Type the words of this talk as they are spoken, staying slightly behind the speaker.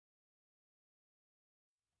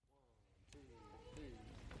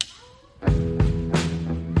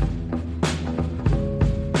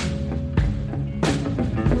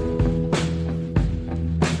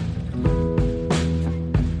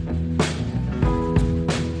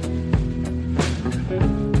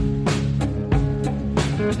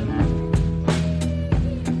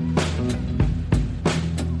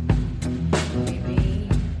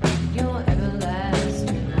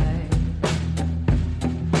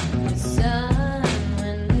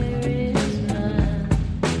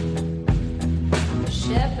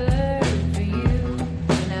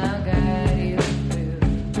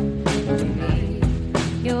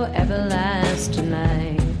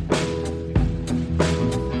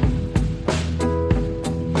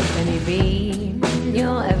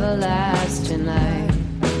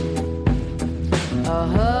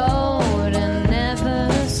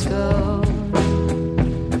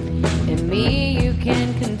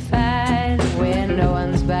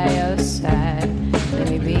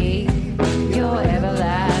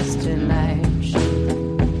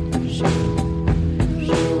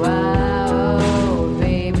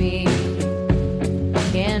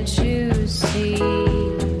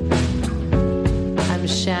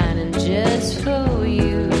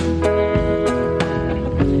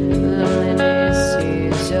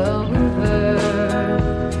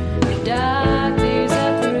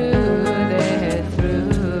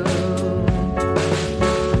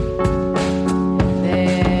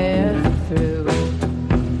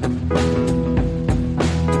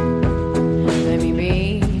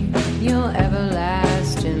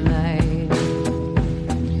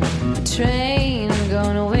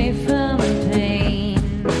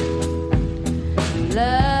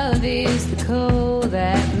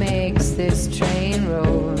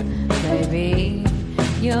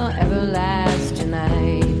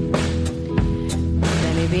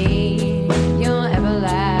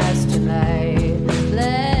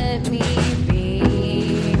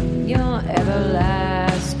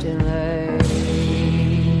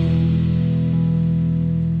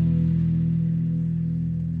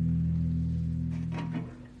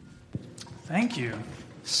Thank you.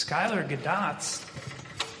 Skylar Gadatz,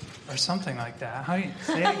 or something like that. How do you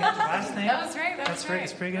say it again? Last name? That was right. That's right.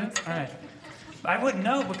 It's pretty good? All right. I wouldn't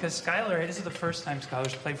know because Skylar, this is the first time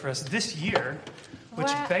Skylar's played for us this year,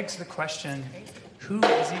 which begs the question, who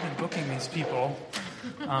is even booking these people?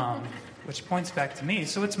 Which points back to me.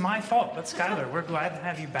 So it's my fault. But Skylar, we're glad to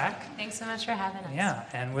have you back. Thanks so much for having us. Yeah,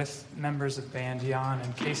 and with members of band Jan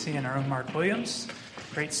and Casey and our own Mark Williams.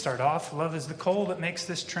 Great start off. Love is the coal that makes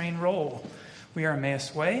this train roll. We are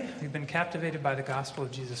Emmaus Way. We've been captivated by the gospel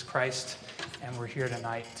of Jesus Christ, and we're here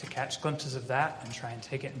tonight to catch glimpses of that and try and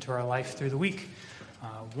take it into our life through the week.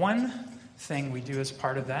 One thing we do as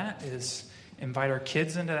part of that is invite our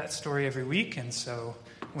kids into that story every week, and so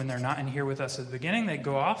when they're not in here with us at the beginning, they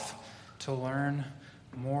go off to learn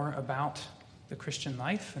more about the Christian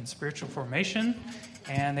life and spiritual formation,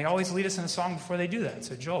 and they always lead us in a song before they do that.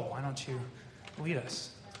 So Joel, why don't you lead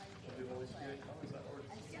us?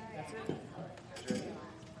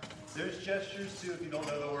 There's gestures too if you don't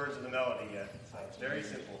know the words of the melody yet. So it's very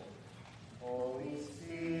simple. Holy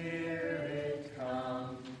Spirit,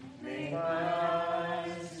 come, make my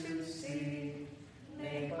eyes to see,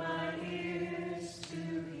 make my ears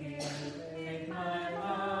to hear, make my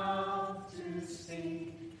mouth to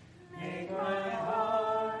speak, make my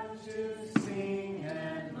heart to sing,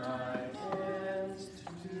 and my hands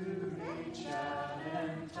to reach out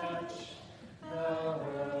and touch the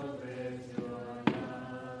world with your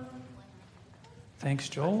love. Thanks,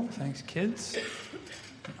 Joel. Thanks, kids.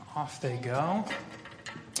 And off they go.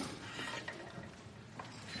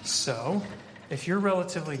 So, if you're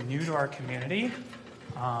relatively new to our community,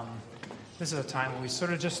 this is a time where we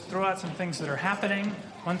sort of just throw out some things that are happening.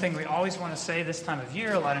 One thing we always want to say this time of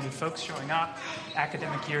year, a lot of new folks showing up,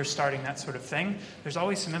 academic year starting, that sort of thing. There's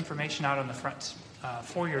always some information out on the front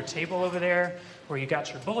foyer table over there where you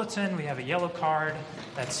got your bulletin. We have a yellow card.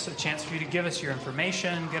 That's a chance for you to give us your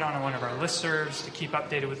information, get on one of our listservs to keep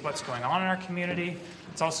updated with what's going on in our community.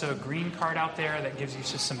 It's also a green card out there that gives you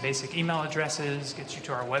just some basic email addresses, gets you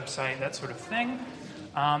to our website, that sort of thing.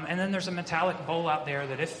 And then there's a metallic bowl out there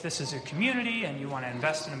that if this is a community and you want to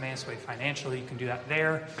invest in Emmaus Way financially, you can do that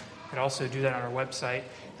there. You could also do that on our website.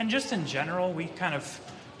 And just in general, we kind of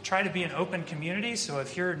try to be an open community. So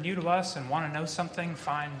if you're new to us and want to know something,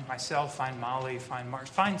 find myself, find Molly, find Mark,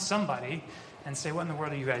 find somebody and say, what in the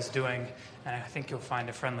world are you guys doing? And I think you'll find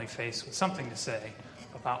a friendly face with something to say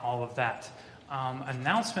about all of that.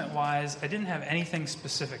 Announcement-wise, I didn't have anything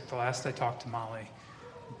specific the last I talked to Molly,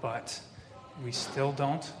 but we still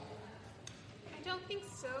don't. I don't think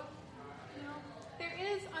so. No. There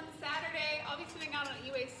is on Saturday, I'll be sitting out on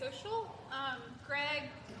UA Social. Greg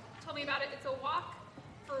told me about it. It's a walk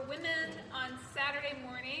for women on Saturday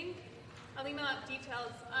morning. I'll email out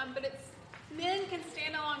details. But it's men can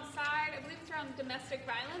stand alongside. I believe it's around domestic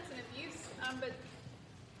violence and abuse. But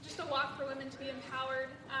just a walk for women to be empowered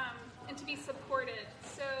and to be supported.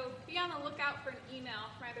 So be on the lookout for an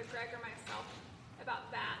email from either Greg or myself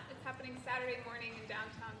about that. It's happening Saturday morning in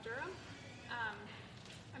downtown Durham.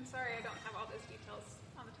 I'm sorry I don't have all those details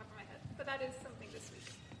on the top of my head, but that is something this week.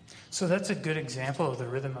 So that's a good example of the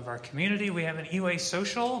rhythm of our community. We have an EWA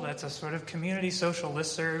Social. That's a sort of community social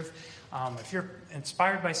listserv. If you're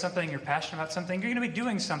inspired by something, you're passionate about something, you're going to be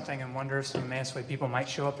doing something and wonder if some Mansway people might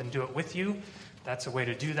show up and do it with you. That's a way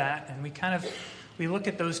to do that. And we look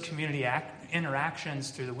at those community interactions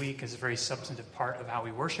through the week as a very substantive part of how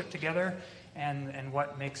we worship together and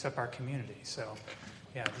what makes up our community. So,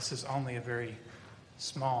 yeah, this is only a very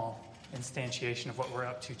small instantiation of what we're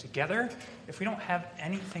up to together. If we don't have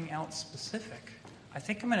anything else specific, I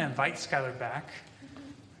think I'm going to invite Skylar back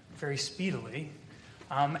very speedily.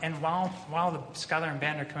 And while the Skylar and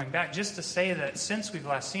band are coming back, just to say that since we've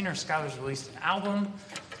last seen her, Skylar's released an album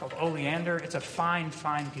called Oleander. It's a fine,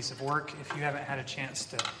 fine piece of work. If you haven't had a chance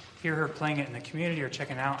to hear her playing it in the community or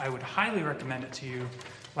checking it out, I would highly recommend it to you.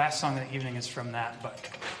 Last song of the evening is from that, but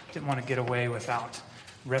didn't want to get away without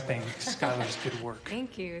repping Skylar's good work.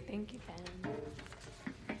 Thank you, Ben.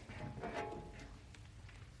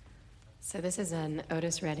 So this is an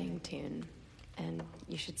Otis Redding tune, and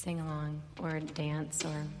you should sing along or dance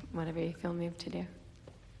or whatever you feel moved to do.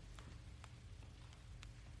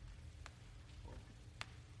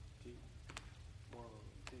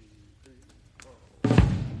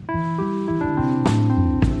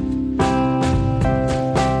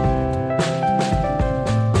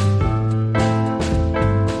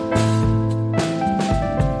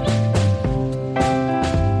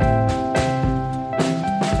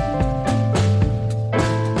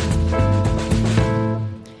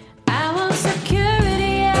 I want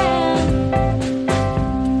security and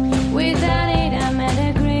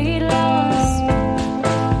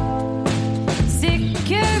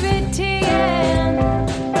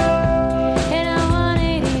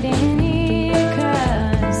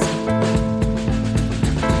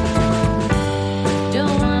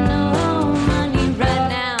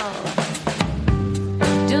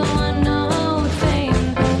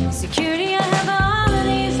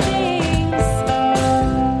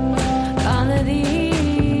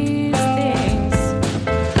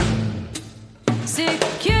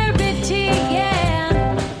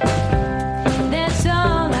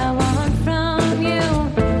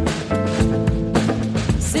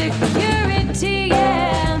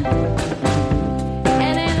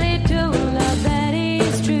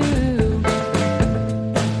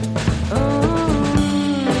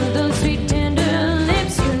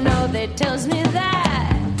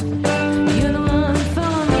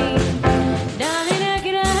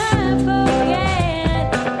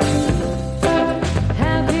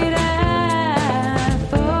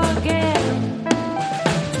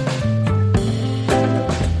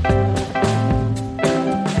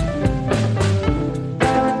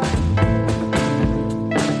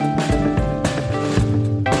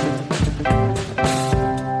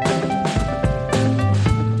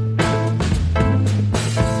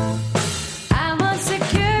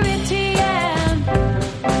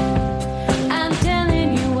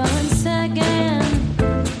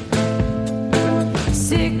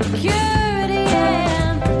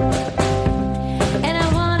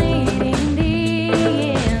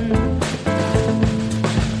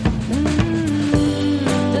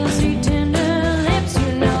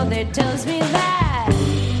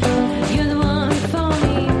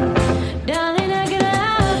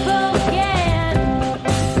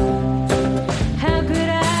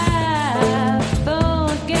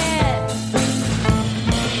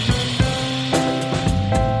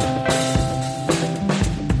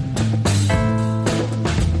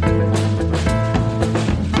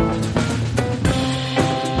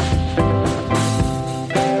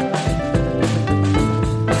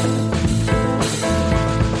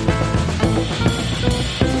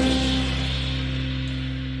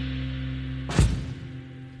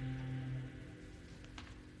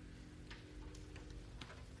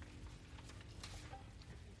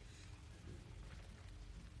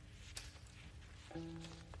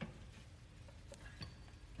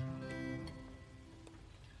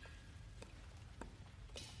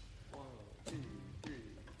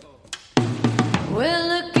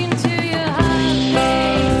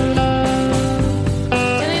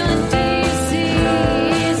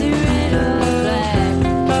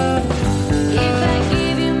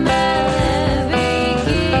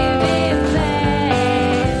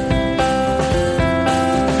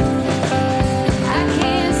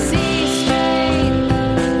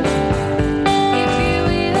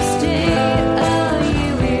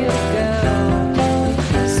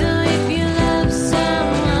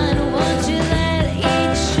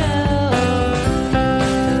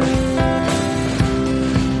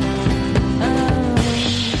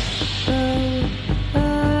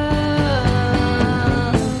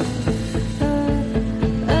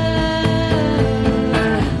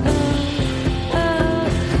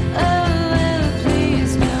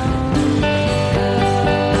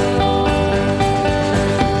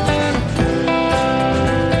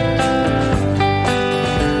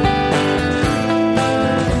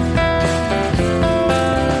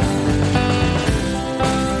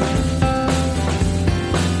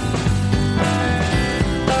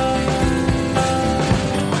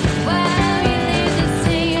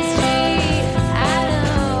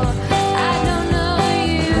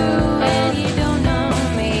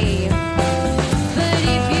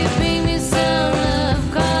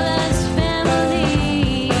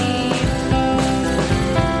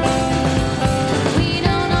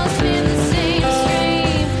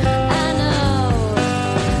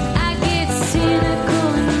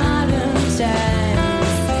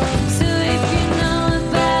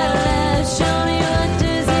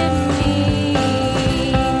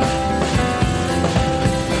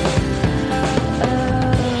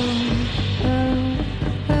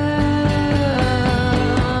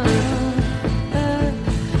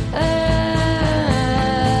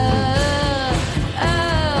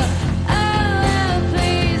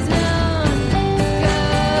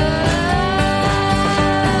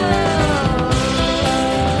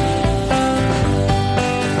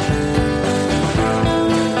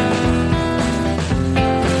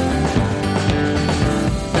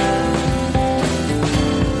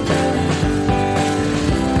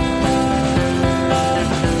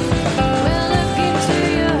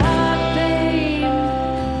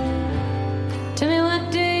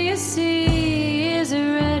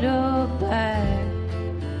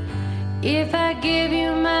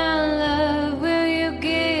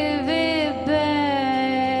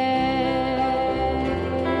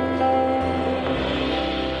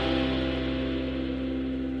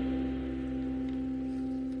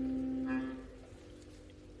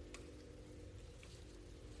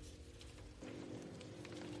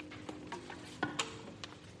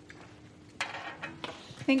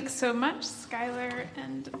Thanks so much, Skylar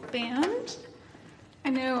and band.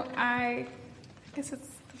 I guess it's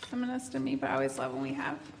the feminist in me, but I always love when we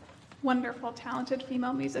have wonderful, talented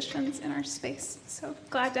female musicians in our space. So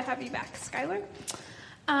glad to have you back, Skylar.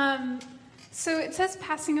 So it says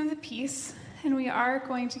passing of the peace, and we are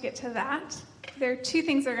going to get to that. There are two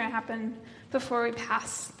things that are going to happen before we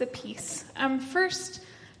pass the peace. First,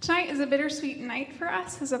 tonight is a bittersweet night for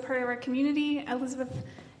us as a part of our community. Elizabeth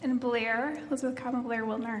Cobb and Blair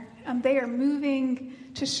Wilner, they are moving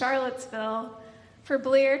to Charlottesville for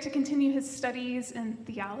Blair to continue his studies in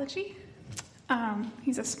theology.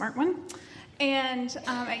 He's a smart one. And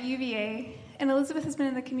at UVA. And Elizabeth has been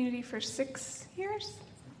in the community for 6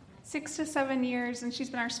 to 7 years, and she's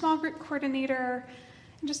been our small group coordinator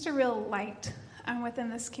and just a real light within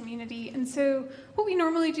this community. And so what we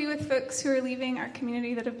normally do with folks who are leaving our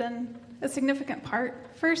community that have been a significant part,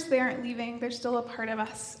 first, they aren't leaving, they're still a part of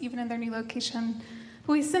us, even in their new location.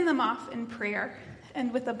 But we send them off in prayer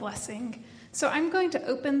and with a blessing. So I'm going to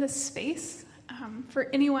open this space for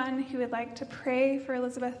anyone who would like to pray for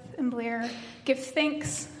Elizabeth and Blair, give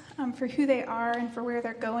thanks for who they are and for where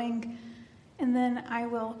they're going. And then I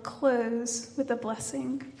will close with a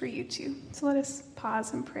blessing for you two. So let us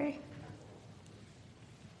pause and pray.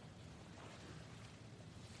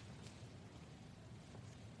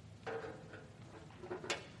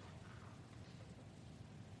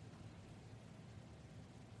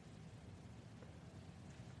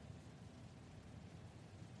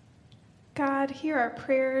 God, hear our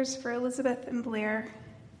prayers for Elizabeth and Blair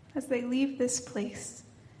as they leave this place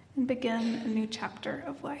and begin a new chapter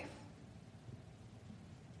of life.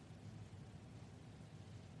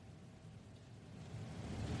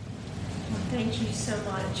 Well, thank you so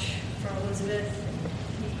much for Elizabeth,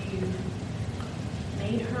 who you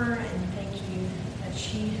made her, and thank you that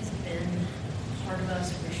she has been part of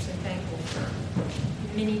us. We're so thankful for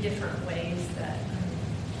many different ways that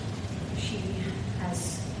she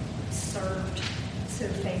has served so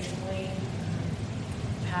faithfully.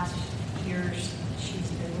 The past years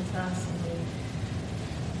she's been with us, and we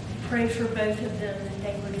pray for both of them that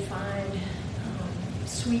they would find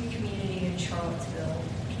sweet community in Charlottesville,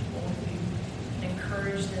 people who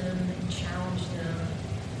encourage them and challenge them.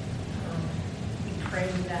 We pray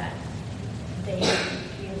that they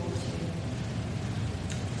would be able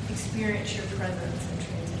to experience your presence and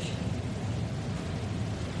transition.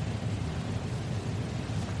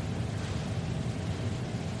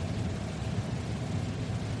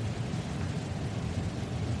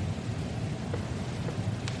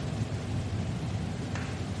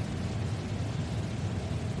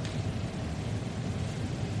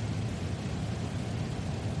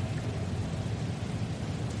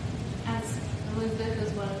 Elizabeth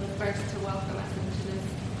was one of the first to welcome us into this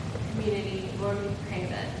community. Lord, we pray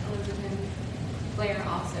that Elizabeth and Blair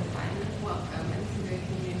also find welcome into the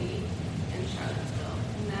community in Charlottesville,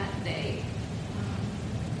 and that they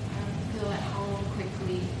feel at home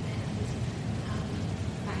quickly and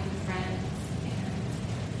find friends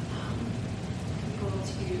and people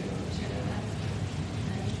to share their lives with.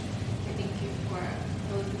 And I thank you for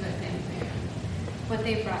Elizabeth and Blair, what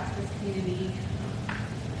they brought to this community.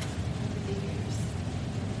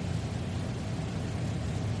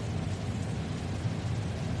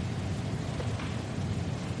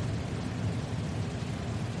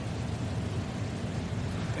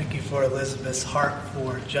 Thank you for Elizabeth's heart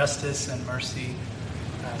for justice and mercy.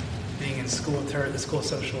 Being in school with her at the School of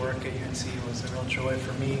Social Work at UNC was a real joy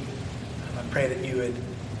for me. I pray that you would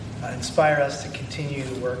inspire us to continue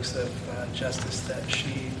the works of justice that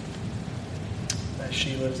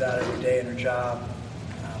she lives out every day in her job.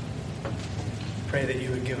 Pray that you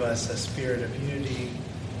would give us a spirit of unity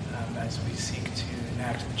as we seek to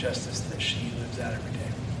enact the justice that she lives out every day.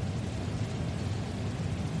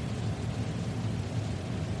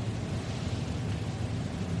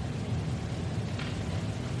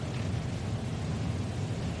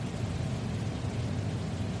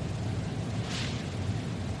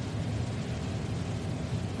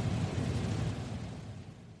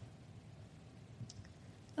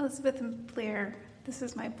 Elizabeth and Blair, this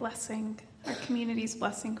is my blessing, our community's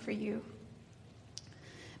blessing for you.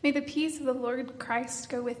 May the peace of the Lord Christ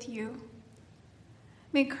go with you.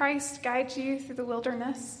 May Christ guide you through the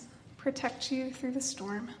wilderness, protect you through the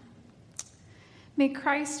storm. May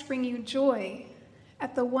Christ bring you joy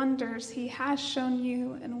at the wonders he has shown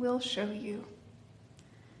you and will show you.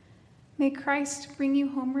 May Christ bring you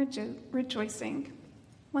home rejoicing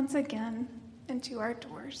once again into our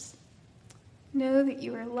doors. Know that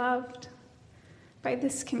you are loved by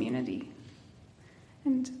this community,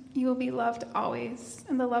 and you will be loved always,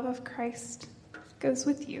 and the love of Christ goes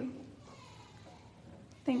with you.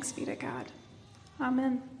 Thanks be to God.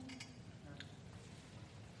 Amen.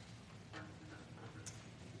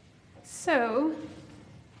 So,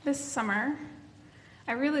 this summer,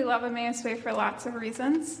 I really love Emmaus Way for lots of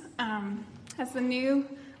reasons. As the new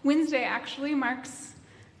Wednesday actually marks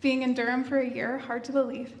being in Durham for a year, hard to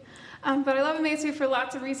believe. But I love Emmaus Way for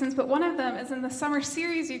lots of reasons, but one of them is in the summer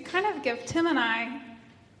series, you kind of give Tim and I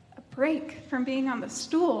a break from being on the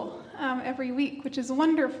stool every week, which is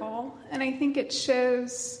wonderful. And I think it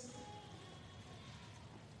shows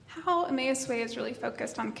how Emmaus Way is really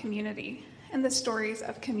focused on community and the stories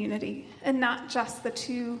of community, and not just the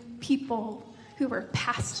two people who were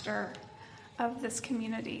pastor of this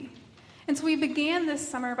community. And so we began this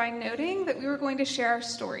summer by noting that we were going to share our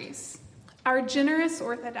stories, our generous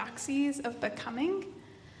orthodoxies of becoming,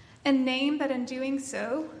 and name that in doing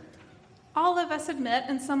so, all of us admit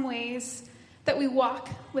in some ways that we walk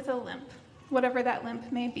with a limp, whatever that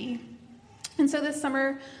limp may be. And so this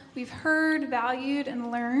summer, we've heard, valued,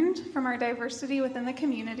 and learned from our diversity within the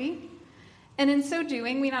community. And in so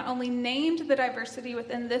doing, we not only named the diversity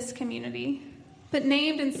within this community, but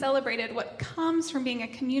named and celebrated what comes from being a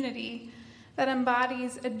community that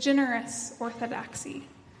embodies a generous orthodoxy.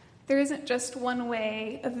 There isn't just one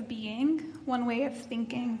way of being, one way of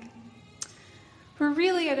thinking. We're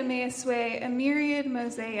really at Emmaus Way a myriad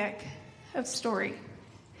mosaic of story.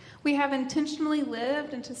 We have intentionally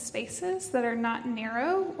lived into spaces that are not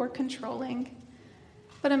narrow or controlling,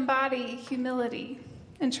 but embody humility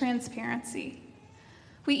and transparency.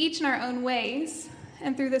 We each in our own ways,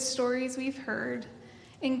 and through the stories we've heard,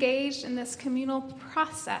 engaged in this communal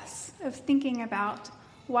process of thinking about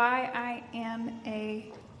why I am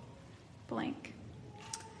a blank.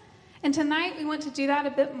 And tonight we want to do that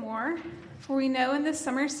a bit more, for we know in this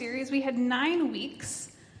summer series we had 9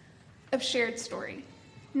 weeks of shared story.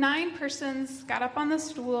 9 persons got up on the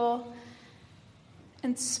stool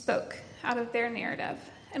and spoke out of their narrative.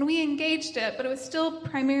 And we engaged it, but it was still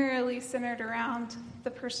primarily centered around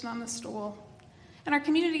the person on the stool. And our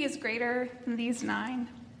community is greater than these 9.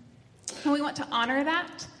 And we want to honor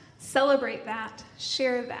that, celebrate that,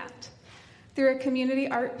 share that through a community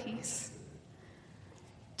art piece.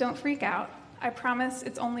 Don't freak out. I promise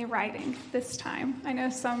it's only writing this time. I know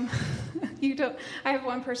some, you don't. I have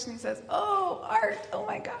one person who says, oh, art, oh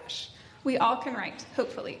my gosh. We all can write,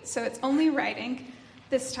 hopefully. So it's only writing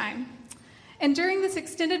this time. And during this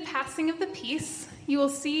extended passing of the piece, you will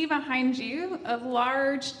see behind you a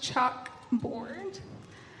large chalk board.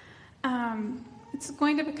 It's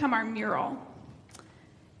going to become our mural.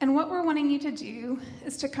 And what we're wanting you to do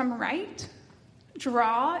is to come write,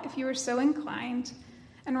 draw, if you are so inclined,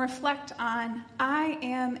 and reflect on, I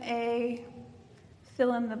am a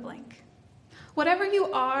fill in the blank. Whatever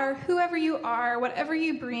you are, whoever you are, whatever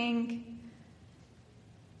you bring,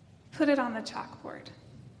 put it on the chalkboard.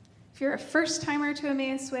 If you're a first-timer to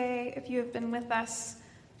Emmaus Way, if you have been with us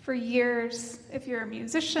for years, if you're a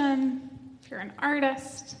musician, if you're an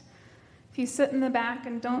artist, if you sit in the back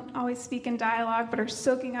and don't always speak in dialogue but are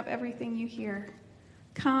soaking up everything you hear,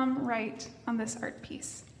 come write on this art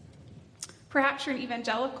piece. Perhaps you're an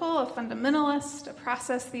evangelical, a fundamentalist, a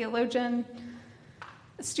process theologian,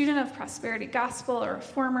 a student of prosperity gospel, a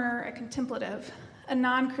reformer, a contemplative, a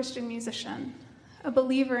non-Christian musician, a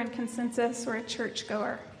believer in consensus, or a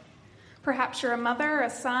churchgoer. Perhaps you're a mother, a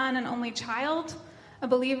son, an only child, a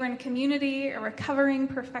believer in community, a recovering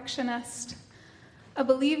perfectionist, a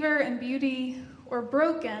believer in beauty, or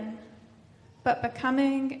broken, but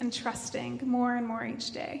becoming and trusting more and more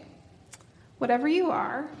each day. Whatever you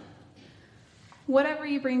are, whatever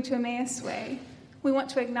you bring to Emmaus Way, we want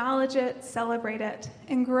to acknowledge it, celebrate it,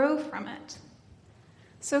 and grow from it.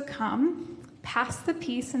 So come, pass the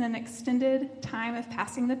peace in an extended time of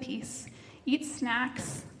passing the peace, eat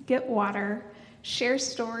snacks, get water, share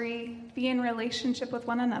story, be in relationship with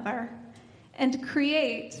one another, and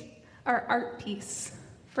create our art piece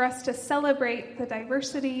for us to celebrate the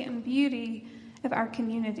diversity and beauty of our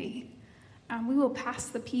community. We will pass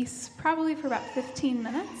the piece probably for about 15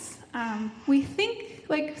 minutes. We think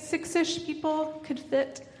like 6-ish people could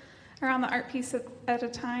fit around the art piece at a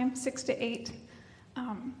time, 6 to 8.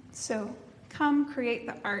 So come create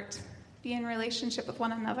the art, be in relationship with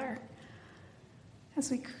one another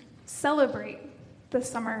as we celebrate the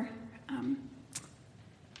summer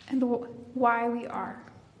and why we are.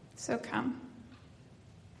 So come.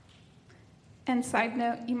 And side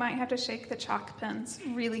note, you might have to shake the chalk pens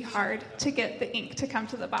really hard to get the ink to come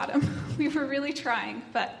to the bottom. We were really trying,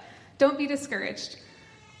 but don't be discouraged.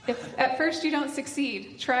 If at first you don't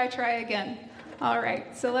succeed, try again. All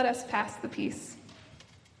right, so let us pass the peace.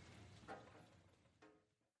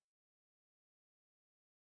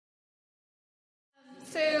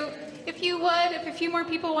 So if you would, if a few more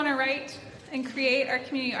people want to write and create our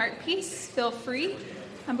community art piece, feel free.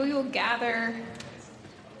 But we will gather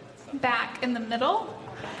back in the middle.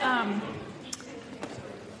 And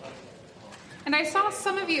I saw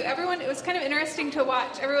some of you, everyone, it was kind of interesting to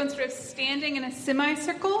watch everyone sort of standing in a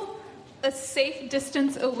semicircle, a safe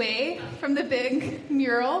distance away from the big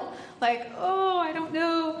mural. Like, oh, I don't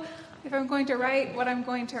know if I'm going to write what I'm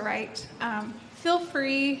going to write. Feel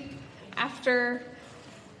free after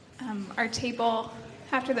our table,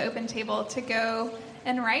 after the open table, to go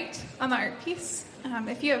and write on the art piece.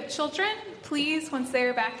 If you have children, please, once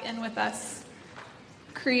they're back in with us,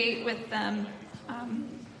 create with them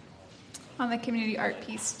on the community art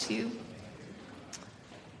piece too.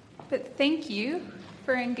 But thank you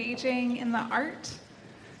for engaging in the art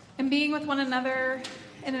and being with one another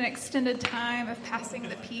in an extended time of passing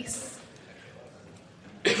the peace.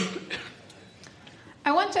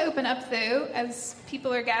 I want to open up, though, as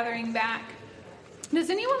people are gathering back. Does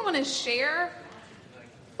anyone want to share,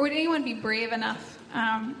 or would anyone be brave enough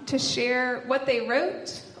to share what they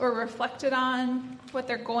wrote or reflected on, what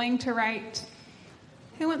they're going to write?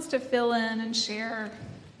 Who wants to fill in and share,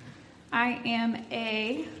 I am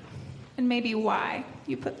a, and maybe why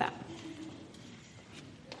you put that?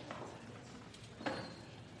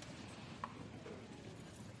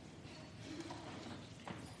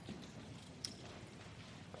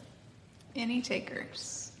 Any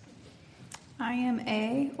takers? I am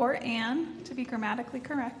a or an, to be grammatically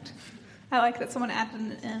correct. I like that someone added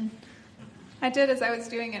an N. I did as I was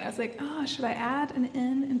doing it. I was like, oh, should I add an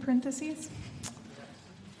N in parentheses?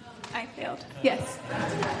 I failed. Yes.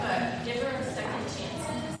 A giver of second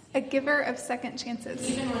chances. A giver of second chances.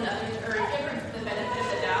 Even when others, or a giver of the benefit of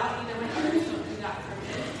the doubt, even when others don't do that for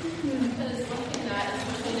me. Because looking at that,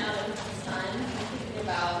 especially now that with my son, I'm thinking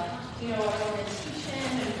about, what I want to teach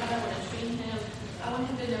him and how I want to train him. I want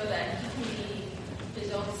him to know that he can be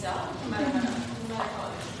his own self, no matter how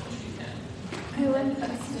others treat him. I love that.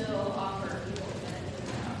 But still offer people the benefit of the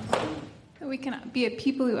doubt. That we can be a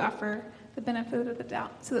people who offer the benefit of the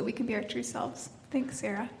doubt so that we can be our true selves. Thanks,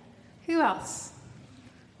 Sarah. Who else?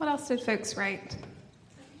 What else did folks write?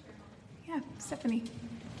 Yeah, Stephanie.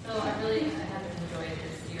 So I have enjoyed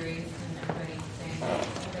this series and everybody saying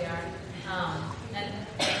who they are. And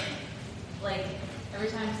like every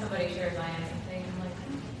time somebody shares I am something, I'm like,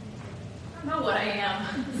 I don't know what I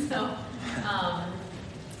am. So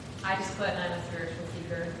I just put I'm a spiritual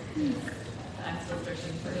seeker. I'm still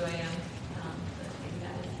searching for who I am.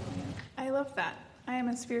 I love that. I am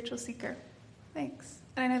a spiritual seeker. Thanks.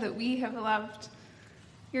 And I know that we have loved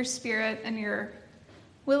your spirit and your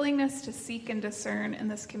willingness to seek and discern in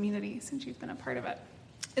this community since you've been a part of it.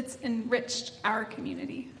 It's enriched our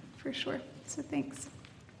community, for sure. So thanks.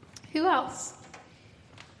 Who else?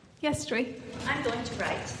 Yes, Joy. I'm going to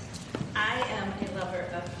write. I am a lover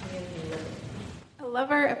of community living. A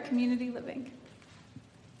lover of community living.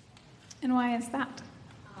 And why is that?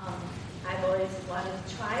 I've always wanted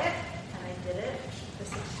to try it, and I did it for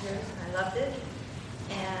 6 years, and I loved it.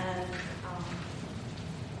 And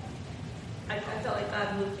I felt like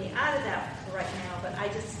God moved me out of that for right now, but I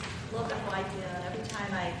just love the whole idea. And every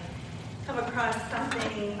time I come across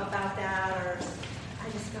something about that, or I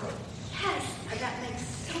just go, yes, that makes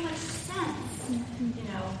so much sense,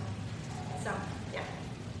 So, yeah.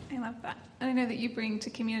 I love that. And I know that you bring to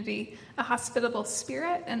community a hospitable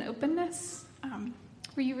spirit and openness,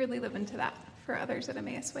 where you really live into that for others at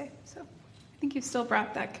Emmaus Way. So I think you've still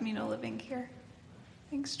brought that communal living here.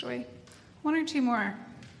 Thanks, Joy. One or two more.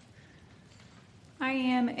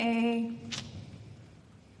 I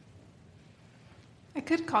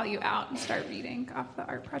could call you out and start reading off the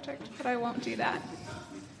art project, but I won't do that.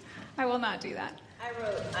 I will not do that. I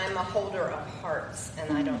wrote, I'm a holder of hearts,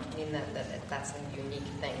 and I don't mean that that's a unique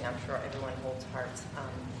thing. I'm sure everyone holds hearts.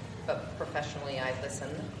 But professionally, I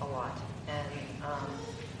listen a lot. And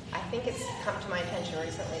I think it's come to my attention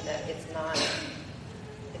recently that it's not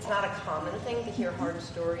a common thing to hear hard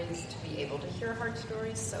stories, to be able to hear hard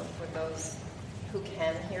stories. So for those who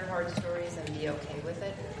can hear hard stories and be okay with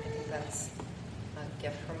it, I think that's a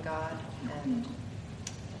gift from God, and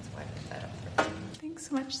that's why I put that up there. Thanks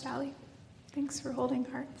so much, Sally. Thanks for holding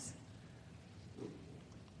hearts.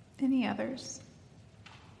 Any others?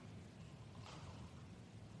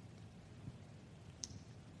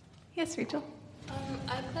 Yes, Rachel.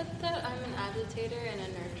 I put that I'm an agitator and a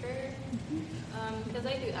nurturer because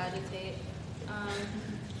I do agitate, I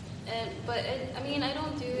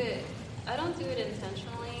don't do it. I don't do it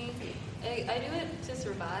intentionally. I do it to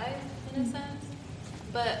survive in a sense,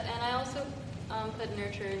 and I also put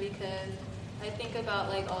nurturer because I think about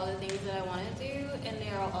like all the things that I want to do, and they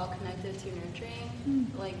are all connected to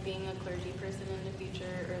nurturing, like being a clergy person in the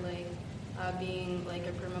future, or like being like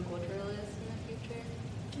a permaculturalist in the future.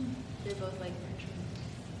 They're both like nurturing.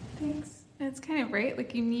 Thanks. And it's kind of right.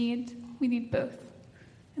 Like we need both,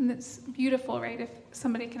 and it's beautiful, right? If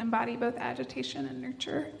somebody can embody both agitation and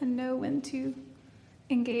nurture, and know when to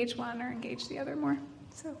engage one or engage the other more.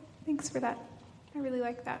 So thanks for that. I really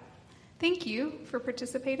like that. Thank you for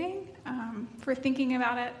participating, for thinking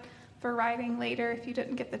about it, for writing later if you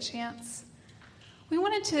didn't get the chance. We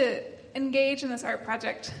wanted to engage in this art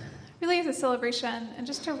project really as a celebration and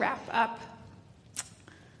just to wrap up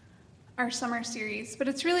our summer series. But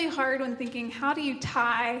it's really hard when thinking, how do you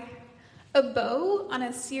tie a bow on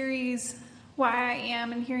a series, Why I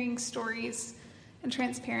Am, and hearing stories and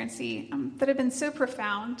transparency that have been so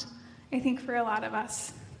profound, I think, for a lot of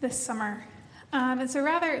us this summer. And so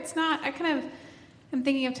rather, it's not, I kind of am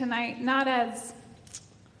thinking of tonight not as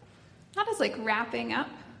like wrapping up,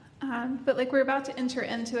 but like we're about to enter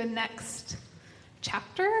into a next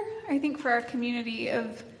chapter, I think, for our community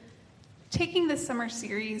of taking this summer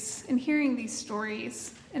series and hearing these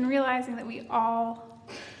stories and realizing that we all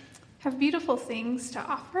have beautiful things to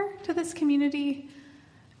offer to this community.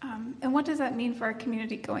 And what does that mean for our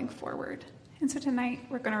community going forward? And so tonight,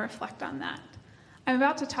 we're going to reflect on that. I'm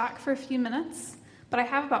about to talk for a few minutes, but I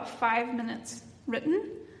have about 5 minutes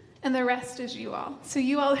written, and the rest is you all. So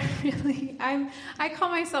you all are really, I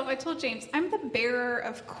told James, I'm the bearer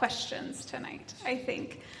of questions tonight, I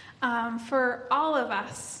think, for all of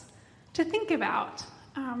us to think about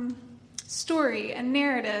story and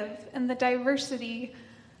narrative and the diversity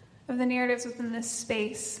of the narratives within this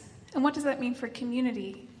space. And what does that mean for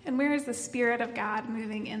community? And where is the Spirit of God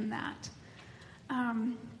moving in that?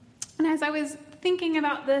 And as I was thinking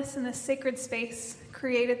about this in this sacred space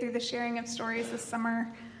created through the sharing of stories this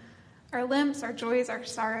summer, our limps, our joys, our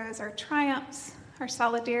sorrows, our triumphs, our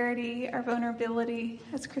solidarity, our vulnerability,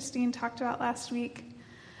 as Christine talked about last week,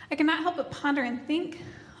 I cannot help but ponder and think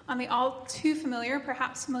on the all too familiar,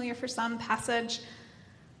 perhaps familiar for some, passage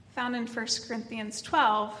found in 1 Corinthians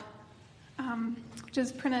 12, which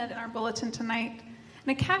is printed in our bulletin tonight.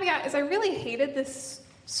 And a caveat is I really hated this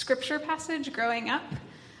scripture passage growing up.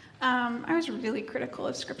 I was really critical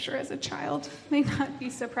of scripture as a child. May not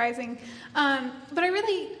be surprising. But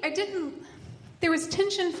there was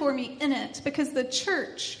tension for me in it because the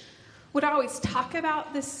church would always talk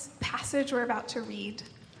about this passage we're about to read.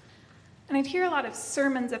 And I'd hear a lot of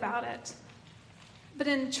sermons about it. But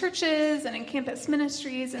in churches and in campus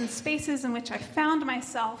ministries and spaces in which I found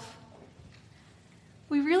myself,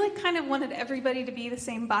 we really kind of wanted everybody to be the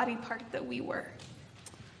same body part that we were.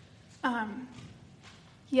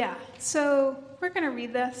 So we're going to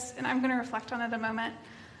read this, and I'm going to reflect on it a moment,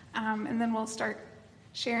 and then we'll start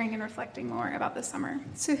sharing and reflecting more about the summer.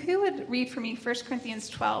 So who would read for me 1 Corinthians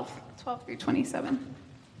 12 through 27?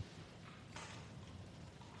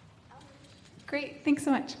 Great, thanks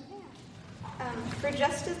so much. For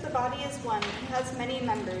just as the body is one and has many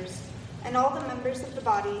members, and all the members of the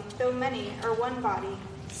body, though many, are one body,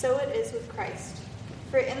 so it is with Christ.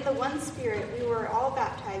 For in the one Spirit we were all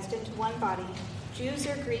baptized into one body, Jews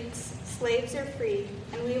or Greeks, slaves or free,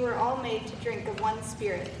 and we were all made to drink of one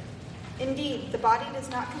Spirit. Indeed, the body does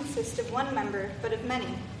not consist of one member, but of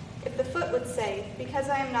many. If the foot would say, "Because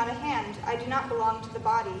I am not a hand, I do not belong to the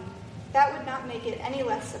body," that would not make it any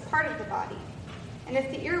less a part of the body. And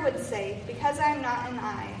if the ear would say, "Because I am not an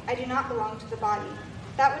eye, I do not belong to the body,"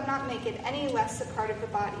 that would not make it any less a part of the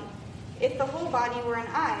body. If the whole body were an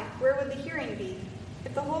eye, where would the hearing be?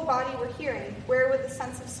 If the whole body were hearing, where would the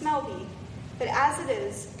sense of smell be? But as it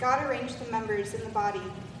is, God arranged the members in the body,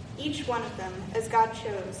 each one of them, as God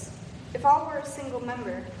chose. If all were a single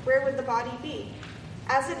member, where would the body be?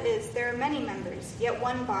 As it is, there are many members, yet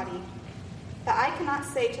one body. The eye cannot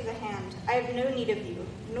say to the hand, "I have no need of you,"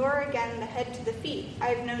 nor again the head to the feet, "I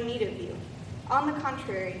have no need of you." On the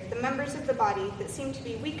contrary, the members of the body that seem to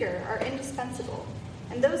be weaker are indispensable,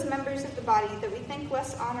 and those members of the body that we think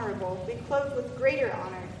less honorable we clothe with greater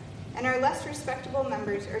honor, and our less respectable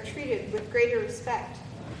members are treated with greater respect,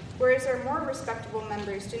 whereas our more respectable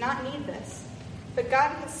members do not need this. But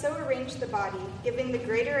God has so arranged the body, giving the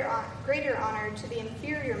greater honor to the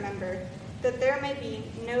inferior member, that there may be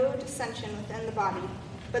no dissension within the body,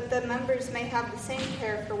 but the members may have the same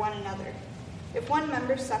care for one another. If one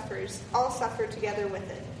member suffers, all suffer together with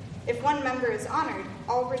it. If one member is honored,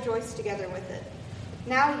 all rejoice together with it.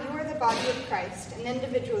 Now you are the body of Christ, and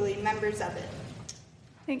individually members of it.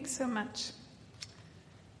 Thanks so much.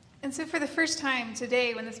 And so for the first time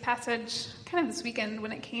today, when this passage, kind of this weekend,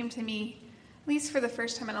 when it came to me, at least for the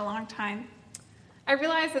first time in a long time, I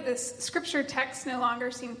realized that this scripture text no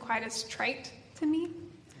longer seemed quite as trite to me,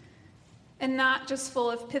 and not just full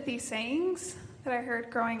of pithy sayings that I heard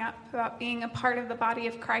growing up about being a part of the body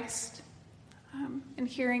of Christ, and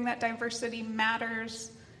hearing that diversity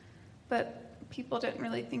matters, but people didn't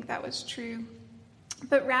really think that was true.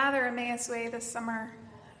 But rather, Emmaus Way this summer,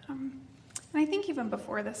 and I think even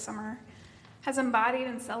before this summer, has embodied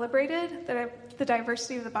and celebrated the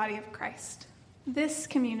diversity of the body of Christ. This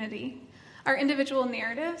community, our individual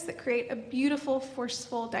narratives that create a beautiful,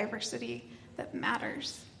 forceful diversity that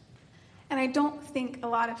matters. And I don't think a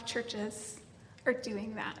lot of churches are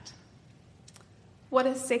doing that. What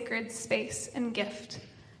a sacred space and gift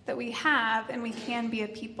that we have, and we can be a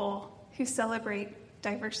people who celebrate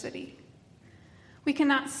diversity. We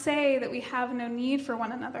cannot say that we have no need for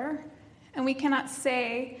one another, and we cannot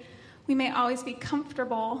say we may always be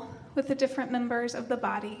comfortable with the different members of the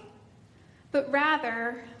body. But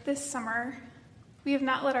rather, this summer, we have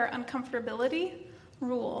not let our uncomfortability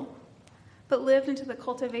rule, but lived into the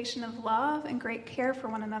cultivation of love and great care for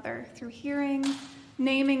one another through hearing,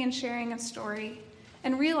 naming, and sharing a story,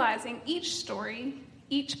 and realizing each story,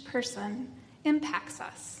 each person, impacts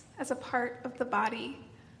us as a part of the body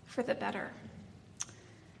for the better.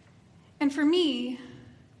 And for me,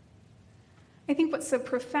 I think what's so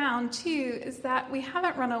profound, too, is that we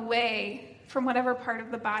haven't run away from whatever part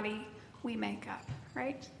of the body we make up,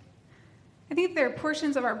 right? I think there are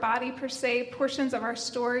portions of our body, per se, portions of our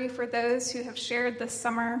story for those who have shared this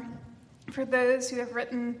summer, for those who have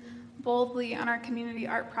written boldly on our community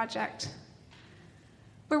art project,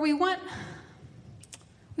 where we want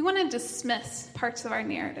to dismiss parts of our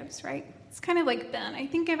narratives, right? It's kind of like Ben. I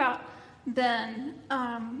think about Ben,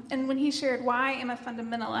 and when he shared why I'm a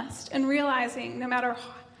fundamentalist, and realizing no matter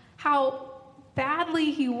how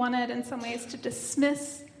badly he wanted in some ways to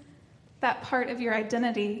dismiss that part of your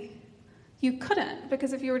identity, you couldn't,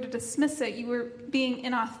 because if you were to dismiss it, you were being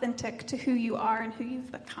inauthentic to who you are and who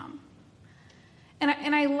you've become.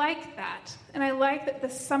 And I like that. And I like that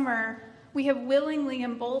this summer we have willingly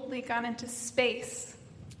and boldly gone into space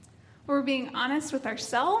where we're being honest with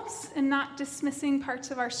ourselves and not dismissing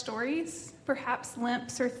parts of our stories, perhaps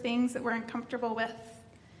limps or things that we're uncomfortable with.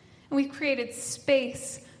 And we've created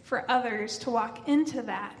space for others to walk into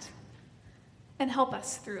that and help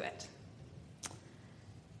us through it.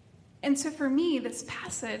 And so for me, this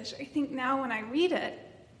passage, I think now when I read it,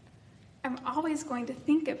 I'm always going to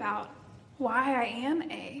think about why I am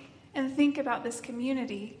A, and think about this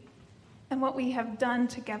community and what we have done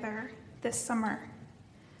together this summer.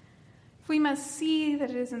 We must see that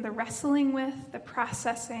it is in the wrestling with, the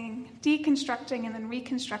processing, deconstructing, and then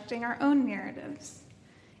reconstructing our own narratives.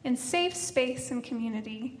 In safe space and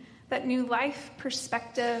community, that new life,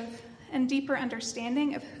 perspective, and deeper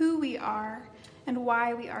understanding of who we are and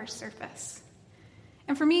why we are surface.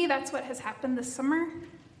 And for me, that's what has happened this summer.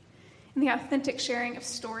 In the authentic sharing of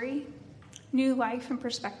story, new life and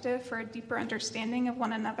perspective for a deeper understanding of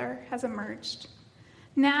one another has emerged.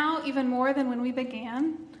 Now, even more than when we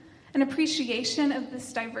began, an appreciation of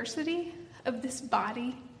this diversity, of this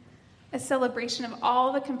body, a celebration of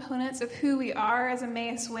all the components of who we are as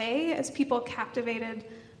Emmaus Way, as people captivated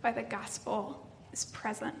by the gospel, is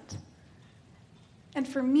present. And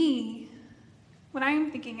for me, when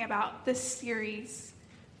I'm thinking about this series,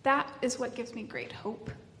 that is what gives me great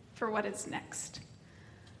hope for what is next.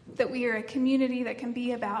 That we are a community that can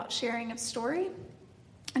be about sharing of story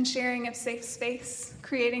and sharing of safe space,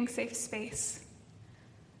 creating safe space,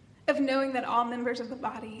 of knowing that all members of the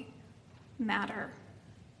body matter,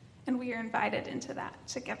 and we are invited into that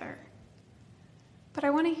together. But I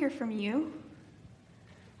want to hear from you.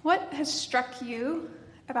 What has struck you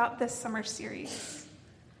about this summer series?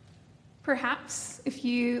 Perhaps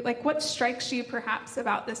what strikes you perhaps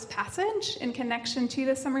about this passage in connection to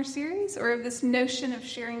the summer series, or of this notion of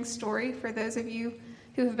sharing story for those of you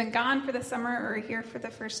who have been gone for the summer or are here for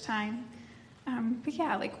the first time?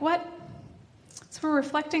 So we're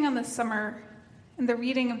reflecting on this summer and the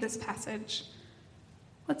reading of this passage.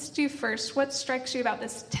 Let's do first, what strikes you about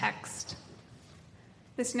this text,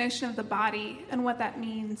 this notion of the body, and what that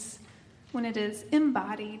means when it is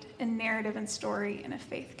embodied in narrative and story in a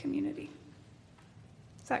faith community?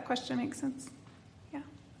 Does that question make sense? Yeah?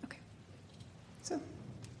 Okay. So,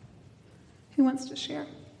 who wants to share?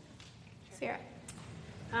 Sarah.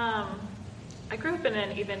 I grew up in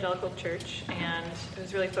an evangelical church, and it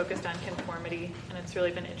was really focused on conformity, and it's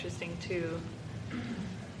really been interesting to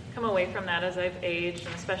come away from that as I've aged,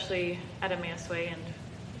 and especially at Emmaus Way, and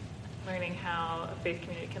learning how a faith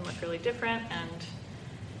community can look really different, and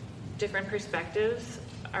different perspectives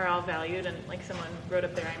are all valued. And like someone wrote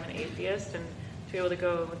up there, I'm an atheist, and to be able to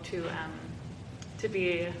go to to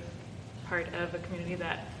be part of a community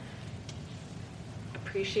that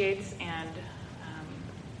appreciates and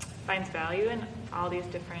finds value in all these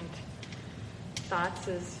different thoughts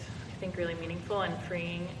is, I think, really meaningful and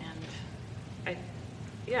freeing. And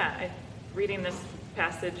reading this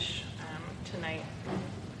passage tonight,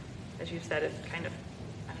 as you've said, it kind of,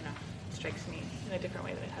 I don't know, strikes me in a different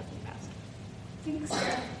way than it has in the past. Thanks,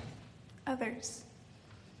 Sarah. Others?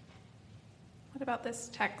 What about this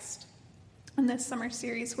text and this summer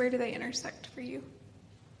series? Where do they intersect for you?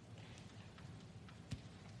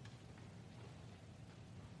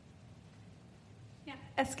 Yeah,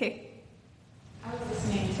 SK. I was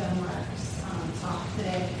listening to Mark's talk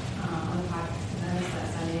today on the podcast, and I missed that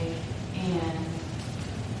Sunday, and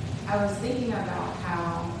I was thinking about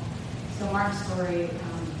how, so Mark's story,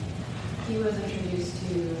 he was introduced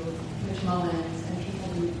to Mitch Mullins and people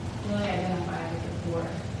who really identified with the poor,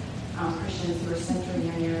 Christians who were centering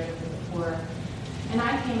their narrative with the poor. And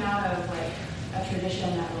I came out of like a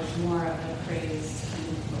tradition that was more of a praise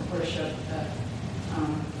and worship.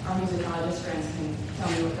 Our musicologist friends can tell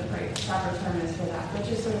me what the proper term is for that, which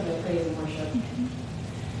is sort of a praise and worship.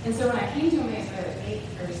 Mm-hmm. And so when I came to Emmaus 8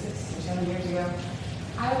 or 6 or 7 years ago,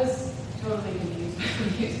 I was totally confused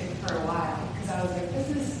with music for a while, because I was like, this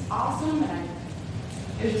is awesome, and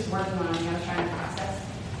it was just working on me. I was trying to process.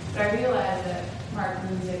 But I realized that Mark, the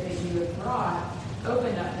music that you had brought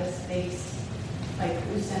opened up this space, like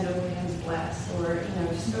Lucinda Williams Bless, or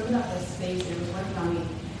just opened up this space and it was working on me.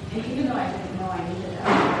 And even though I didn't know I needed that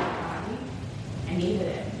in my body, I needed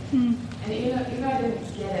it. Mm. And even though I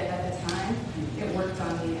didn't get it at the time, it worked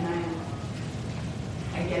on me, and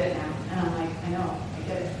I get it now. And I'm like, I know, I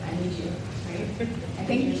get it. I need you, right? I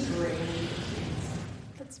think your story.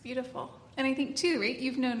 That's beautiful. And I think too, right?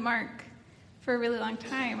 You've known Mark for a really long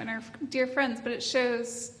time and are dear friends, but it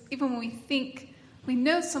shows even when we think we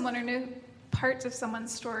know someone or know parts of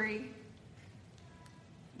someone's story,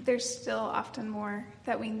 there's still often more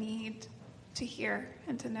that we need to hear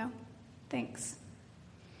and to know. Thanks.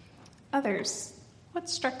 Others, what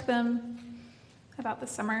struck them about the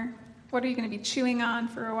summer? What are you going to be chewing on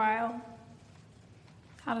for a while?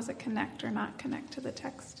 How does it connect or not connect to the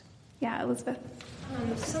text? Yeah, Elizabeth.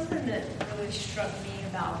 Something that really struck me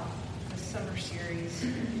about the summer series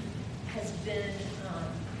has been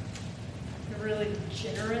the really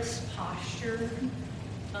generous posture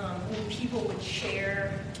when people would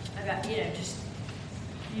share about, just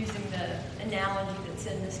using the analogy that's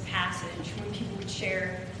in this passage, when people would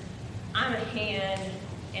share, I'm a hand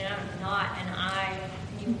and I'm not an eye.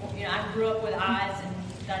 I grew up with eyes and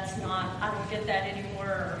that's not, I don't get that anymore,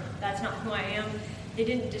 or that's not who I am. They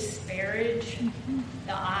didn't disparage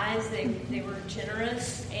the eyes, they were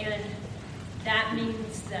generous, and that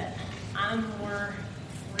means that I'm more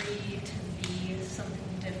free to be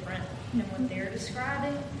something different than what they're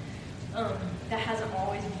describing. That hasn't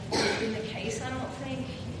always been the case, I don't think,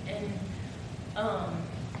 and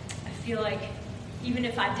I feel like even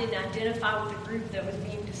if I didn't identify with the group that was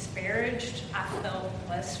being disparaged, I felt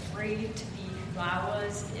less free to be who I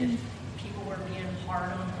was if people were being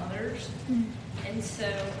hard on others. And so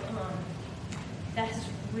that has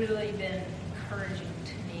really been encouraging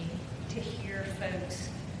to me to hear folks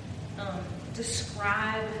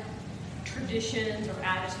describe traditions or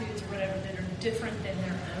attitudes or whatever that are different than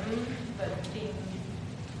their own, but being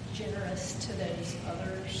generous to those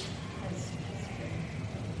others has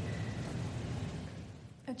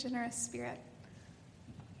been a generous spirit.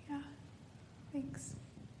 Yeah, thanks.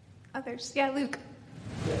 Others? Yeah, Luke.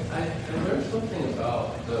 Yeah, I learned something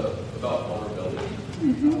about vulnerability.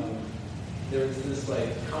 There's this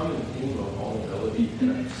common theme of vulnerability,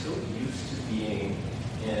 and I'm so used to being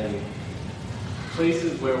in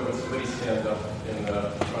places where when somebody stands up in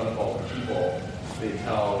the front of all the people, they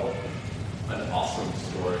tell an awesome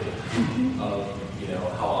story of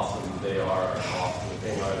how awesome they are, or how awesome the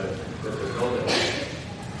thing are that they're building,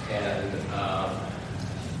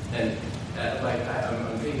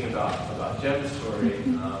 I'm thinking about Jem's story as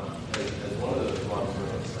one of those ones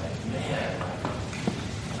where it's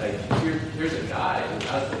here's a guy who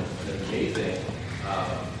has an amazing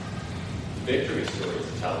victory story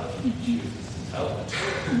to tell, and he chooses to tell it.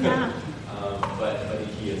 Yeah. But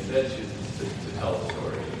he instead chooses to tell the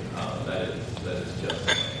story that is just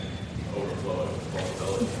overflowing with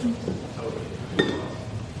vulnerability. Totally.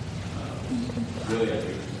 Really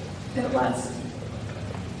unusual. It was.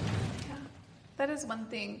 Yeah, that is one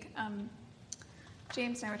thing.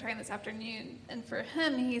 James and I were talking this afternoon, and for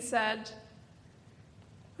him, he said,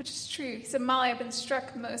 which is true, he said, Molly, I've been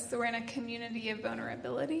struck most that we're in a community of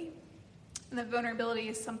vulnerability. And that vulnerability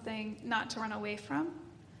is something not to run away from.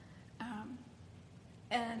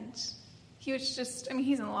 And he was just, I mean,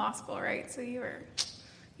 he's in law school, right? So you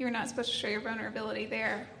were not supposed to show your vulnerability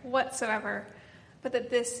there whatsoever, but that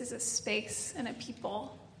this is a space and a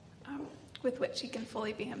people with which he can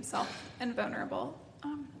fully be himself and vulnerable.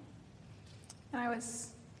 And I was,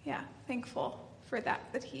 thankful for that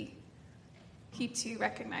he too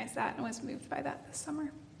recognized that and was moved by that this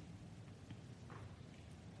summer.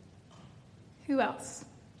 Who else?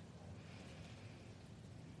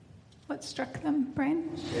 What struck them, Brian?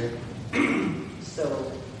 Sure.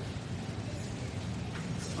 So,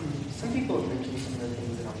 some people have mentioned some of the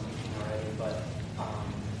things that I'm thinking already, but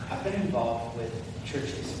I've been involved with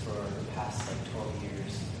churches for the past 12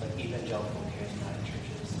 years, like evangelical charismatic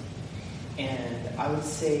churches. And I would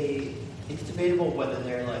say it's debatable whether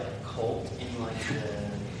they're like a cult in like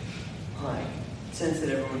the sense that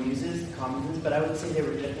everyone uses, the common sense, but I would say they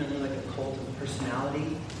were definitely like a cult of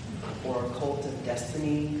personality or a cult of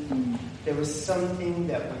destiny. Mm-hmm. There was something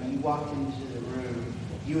that when you walked into the room,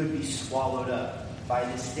 you would be swallowed up by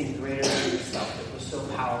this thing greater than yourself that was so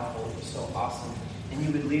powerful, it was so awesome. And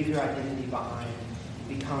you would leave your identity behind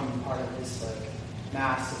and become part of this like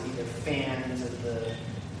mass of either fans of the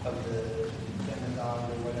demagogue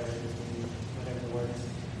or whatever the word is,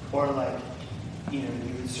 or like, you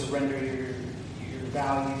would surrender your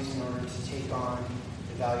values in order to take on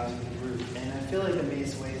the values of the group. And I feel like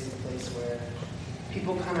Emmaus Way is a place where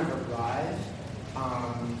people kind of arrive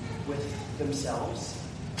with themselves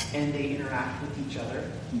and they interact with each other.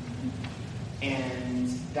 And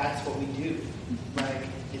that's what we do. Like,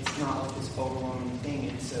 it's not like this overwhelming thing.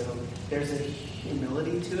 And so there's a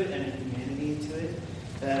humility to it and a humanity to it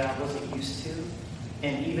that I wasn't used to.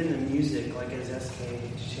 And even the music, like as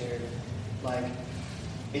SK shared, like,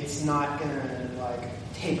 it's not gonna like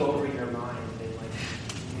take over your mind and like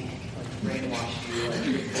brainwash you. Like,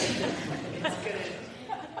 it's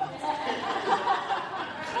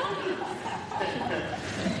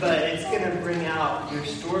but it's gonna bring out your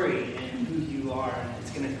story and who you are, and it's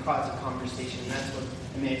gonna cause a conversation. That's what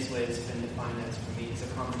Emmaus Way has been defined as for me. It's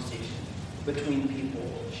a conversation between people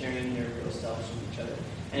sharing their real selves with each other.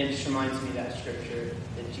 And it just reminds me of that scripture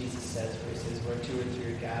that Jesus says, where he says, "Where two or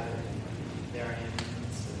three are gathered, there I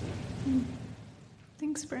am."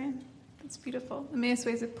 Thanks, Brian. That's beautiful. Emmaus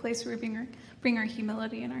Way is a place where we bring our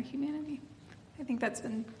humility and our humanity. I think that's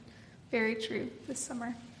been very true this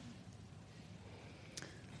summer.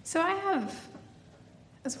 So I have,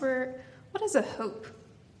 what is a hope?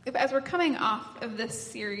 As we're coming off of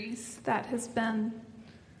this series that has been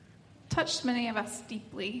touched many of us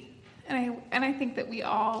deeply, and I think that we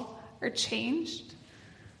all are changed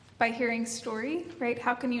by hearing story, right?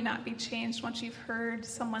 How can you not be changed once you've heard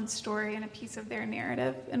someone's story and a piece of their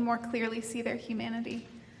narrative and more clearly see their humanity?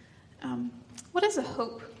 What is a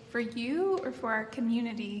hope for you or for our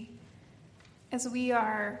community as we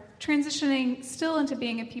are transitioning still into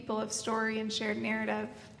being a people of story and shared narrative,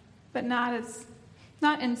 but not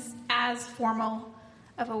in as formal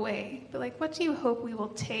of a way? But like, what do you hope you will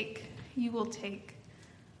take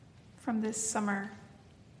from this summer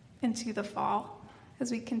into the fall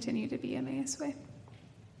as we continue to be Emmaus Way?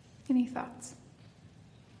 Any thoughts?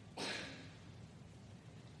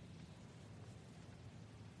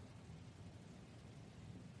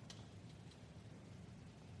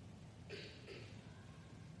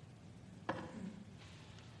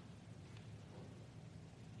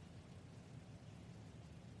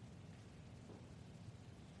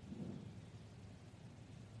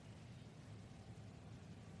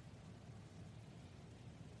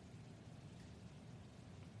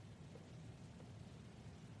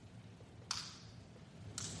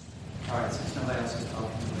 All right, since nobody else is talking,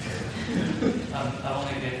 I've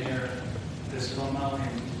only been here this long now,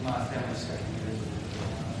 and my family's second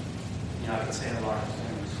year. I could say a lot of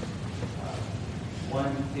things.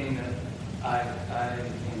 One thing that I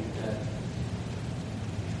think that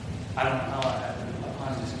I don't know how I happened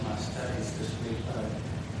upon this in my studies this week, but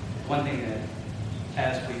one thing that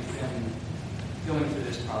as we've been going through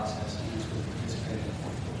this process and as we've participated,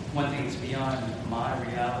 one thing that's beyond my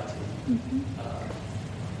reality.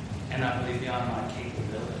 And I believe beyond my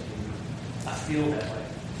capability. I feel that way.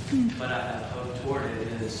 But I have hope toward it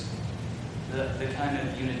is the kind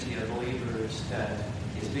of unity of believers that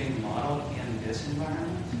is being modeled in this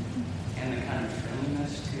environment and the kind of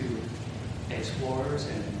friendliness to explorers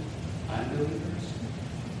and unbelievers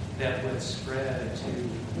that would spread to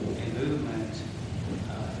a movement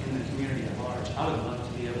in the community at large. I would love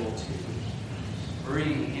to be able to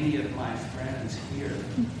bring any of my friends here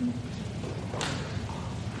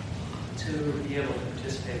to be able to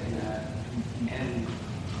participate in that. And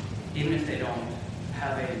even if they don't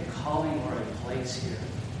have a calling or a place here,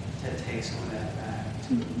 to take some of that back, to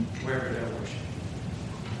wherever they're worshiping.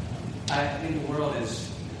 I think the world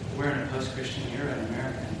we're in a post-Christian era in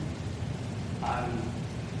America. I'm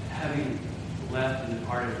having left and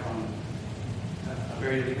departed from a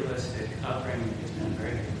very legalistic upbringing. It's been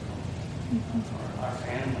very difficult for our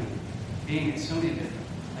family. Being in so many different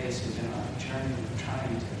places in our journey of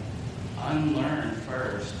trying to unlearn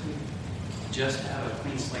first, just have a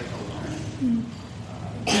clean slate to learn.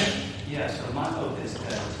 So my hope is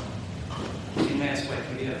that Emmaus Way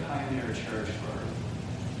can be a pioneer church for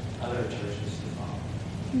other churches to follow.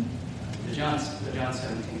 The John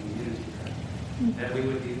 17 unity prayer, that we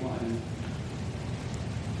would be one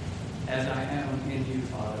as I am in you,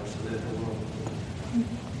 Father, so that the world will be.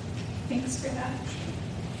 Thanks for that.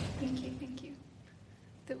 Thank you.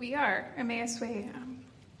 That we are Emmaus Way.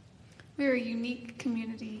 We're a unique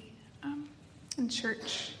community and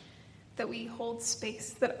church that we hold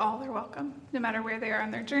space, that all are welcome, no matter where they are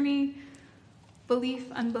on their journey,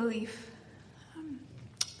 belief, unbelief,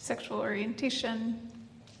 sexual orientation,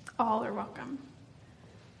 all are welcome.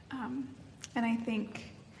 And I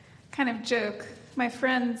think, kind of joke, my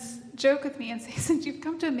friends joke with me and say, since you've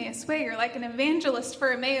come to Emmaus Way, you're like an evangelist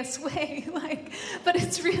for Emmaus Way. But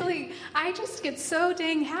it's really, I just get so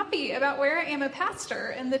dang happy about where I am a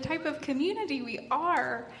pastor and the type of community we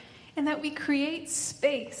are, and that we create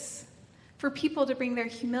space for people to bring their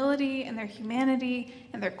humility and their humanity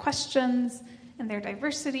and their questions and their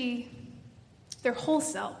diversity, their whole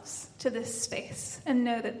selves to this space, and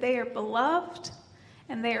know that they are beloved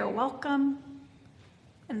and they are welcome,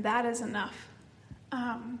 and that is enough.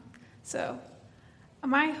 So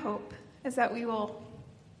my hope is that we will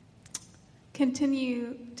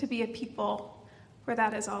continue to be a people where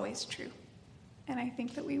that is always true. And I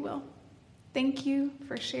think that we will. Thank you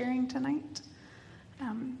for sharing tonight.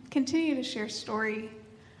 Continue to share story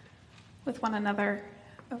with one another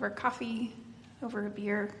over coffee, over a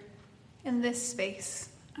beer, in this space.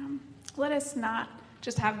 Let us not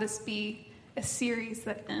just have this be a series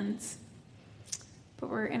that ends, but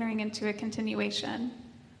we're entering into a continuation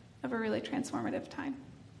of a really transformative time.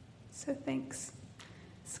 So thanks.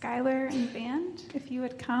 Skylar and band, if you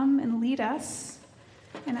would come and lead us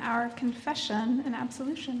in our confession and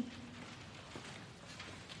absolution.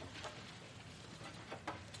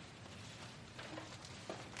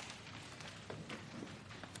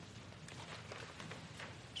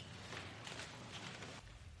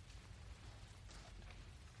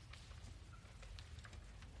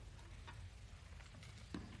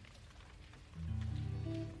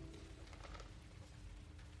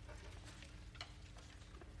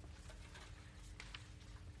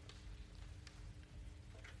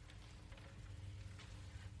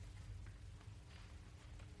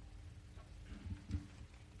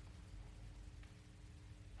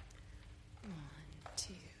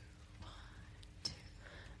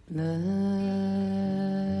 Look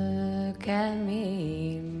at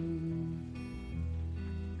me.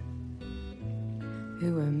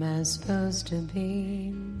 Who am I supposed to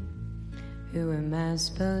be? Who am I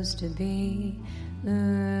supposed to be? Look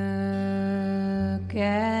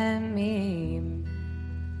at me.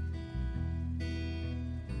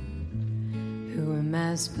 Who am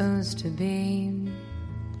I supposed to be?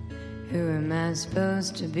 Who am I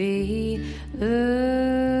supposed to be? Look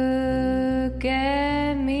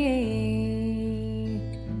at me.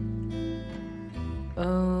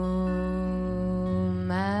 Oh,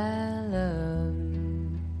 my love.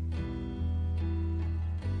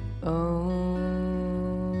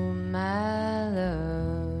 Oh, my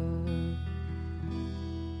love.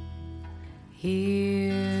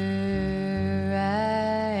 Here I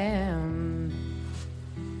am.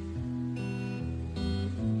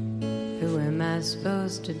 Who am I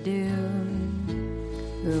supposed to do?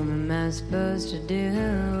 Who am I supposed to do?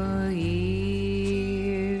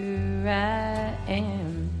 Here I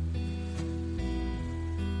am.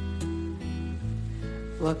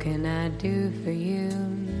 What can I do for you?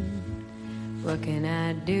 What can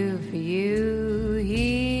I do for you?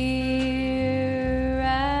 Here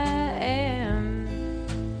I am.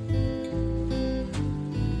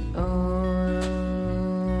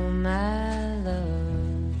 Oh, my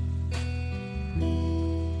love.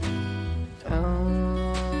 Oh,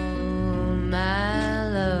 my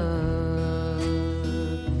love.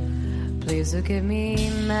 Please look at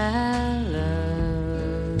me, my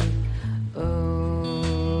love. Oh,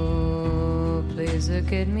 please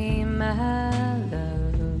look at me, my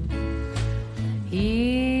love.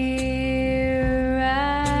 Here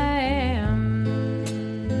I am.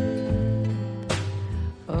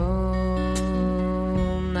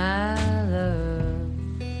 Oh, my love.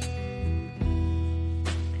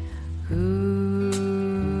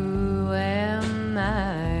 Who am I?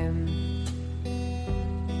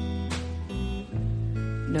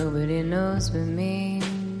 Nobody knows but me.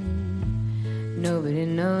 Nobody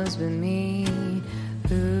knows but me.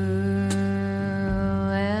 Who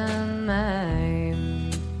am I?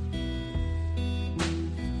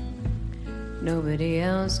 Nobody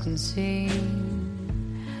else can see.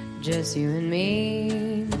 Just you and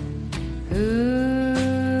me. Who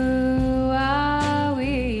are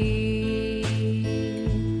we?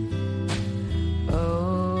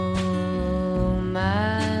 Oh,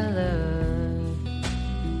 my love.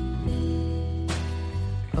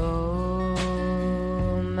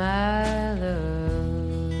 Oh, my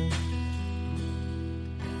love.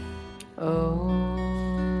 Oh,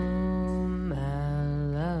 my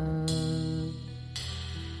love.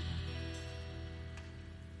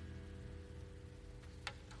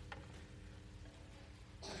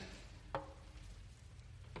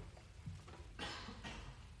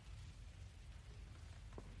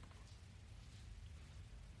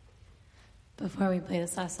 Before we play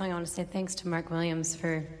this last song, I want to say thanks to Mark Williams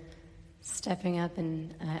for stepping up,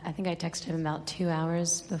 and I think I texted him about 2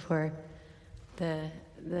 hours before the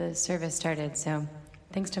service started. So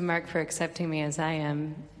thanks to Mark for accepting me as I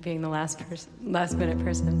am, being the last minute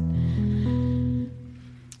person.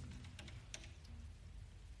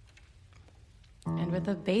 And with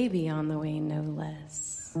a baby on the way, no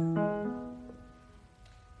less.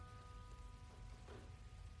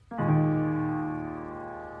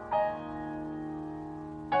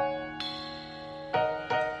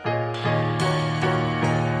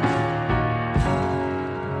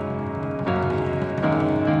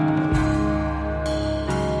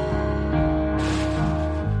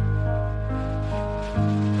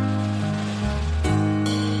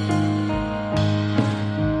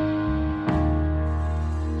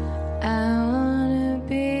 I wanna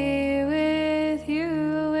be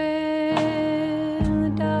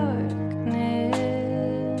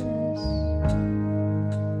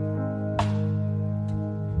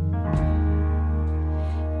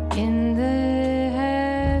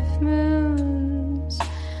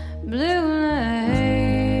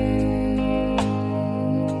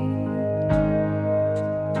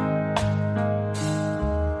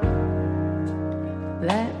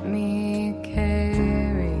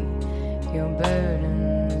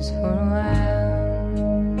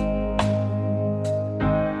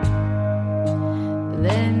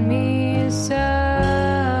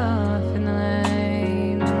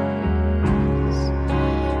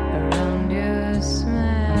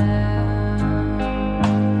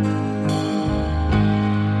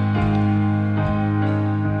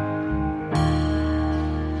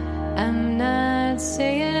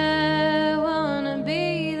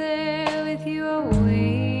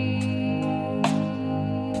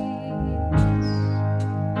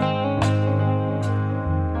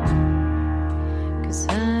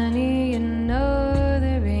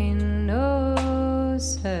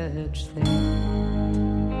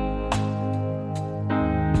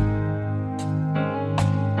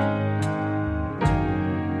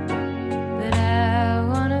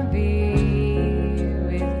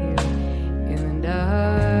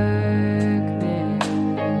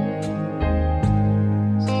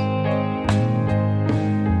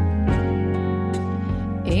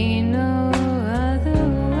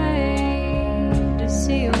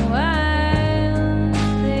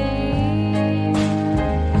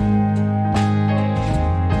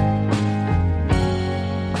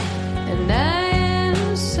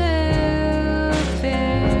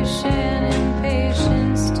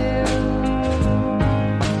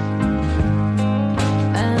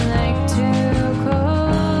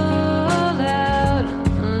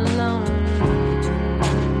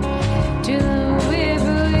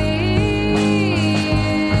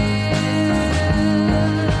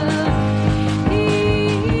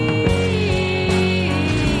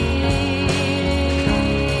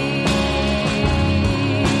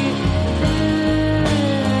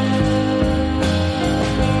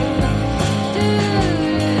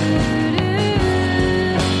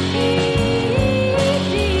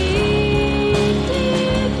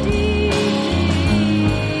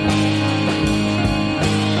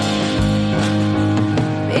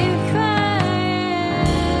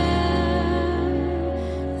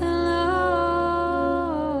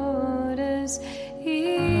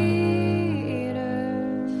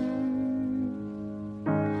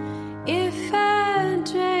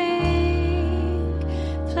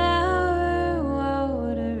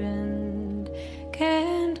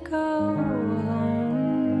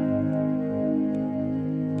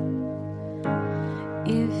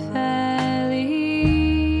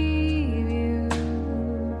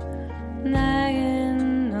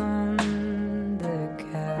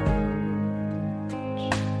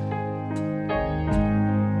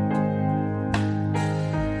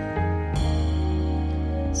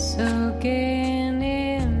walking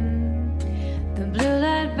in the blue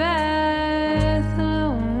light bath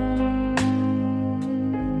alone.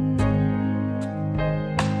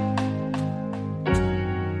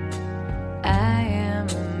 I am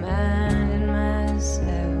reminding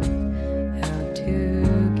myself how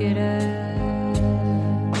to get up.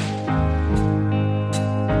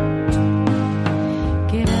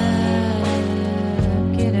 Get up,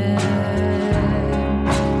 get up.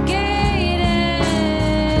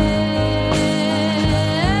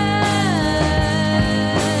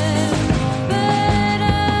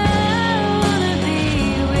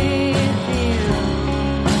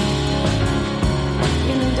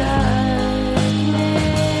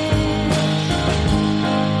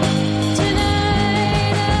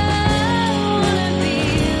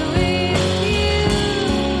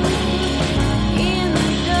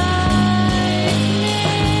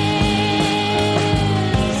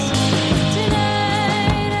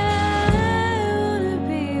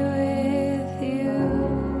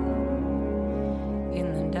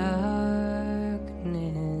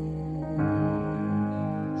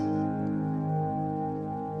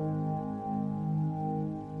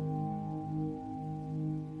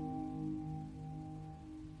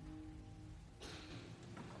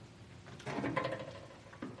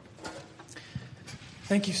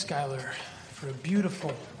 Thank you, Skylar, for a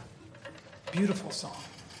beautiful, beautiful song.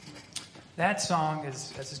 That song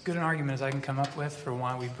is as good an argument as I can come up with for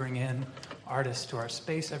why we bring in artists to our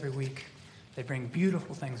space every week. They bring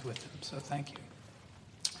beautiful things with them, so thank you.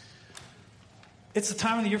 It's the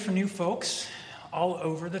time of the year for new folks all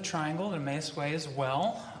over the Triangle, and Emmaus Way as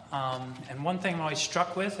well. And one thing I'm always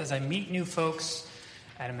struck with as I meet new folks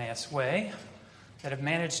at Emmaus Way that have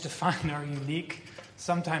managed to find our unique,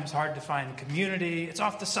 sometimes hard to find community. It's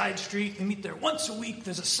off the side street. We meet there once a week.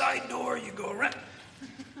 There's a side door. You go around.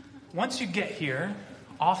 Once you get here,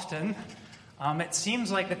 often, it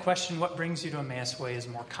seems like the question, what brings you to Emmaus Way, is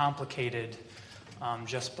more complicated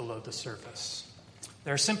just below the surface.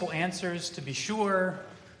 There are simple answers, to be sure.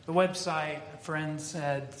 The website, a friend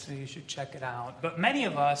said, so you should check it out. But many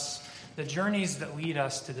of us, the journeys that lead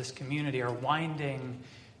us to this community are winding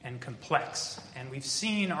and complex. And we've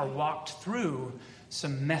seen or walked through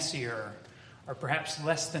some messier or perhaps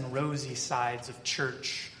less than rosy sides of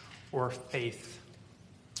church or faith.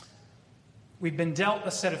 We've been dealt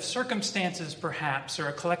a set of circumstances, perhaps, or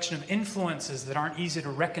a collection of influences that aren't easy to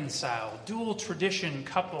reconcile. Dual tradition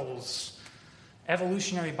couples,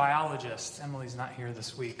 evolutionary biologists. Emily's not here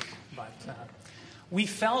this week, but we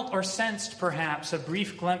felt or sensed, perhaps, a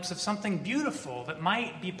brief glimpse of something beautiful that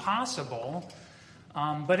might be possible,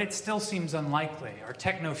 but it still seems unlikely. Our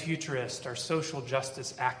techno-futurist, our social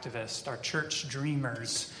justice activist, our church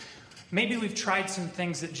dreamers. Maybe we've tried some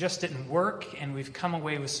things that just didn't work, and we've come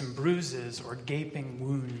away with some bruises or gaping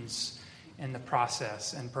wounds in the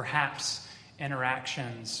process, and perhaps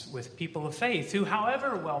interactions with people of faith who,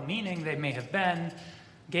 however well-meaning they may have been,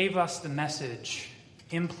 gave us the message,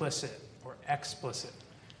 implicit or explicit,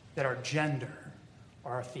 that our gender,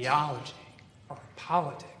 or our theology, or our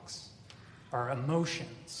politics, our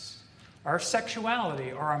emotions, our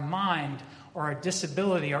sexuality, or our mind, or our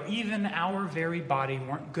disability, or even our very body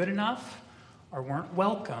weren't good enough or weren't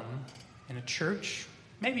welcome in a church,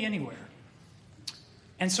 maybe anywhere.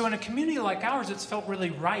 And so in a community like ours, it's felt really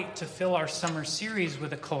right to fill our summer series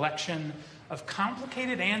with a collection of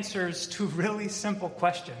complicated answers to really simple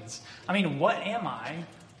questions. I mean, what am I?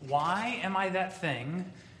 Why am I that thing?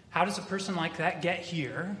 How does a person like that get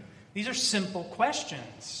here? These are simple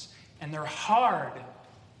questions, and they're hard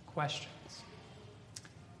questions.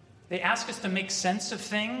 They ask us to make sense of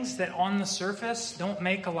things that on the surface don't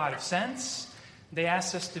make a lot of sense. They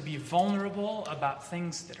ask us to be vulnerable about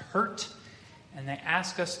things that hurt. And they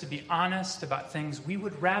ask us to be honest about things we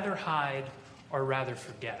would rather hide or rather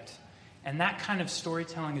forget. And that kind of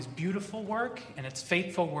storytelling is beautiful work, and it's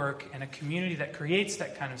faithful work, and a community that creates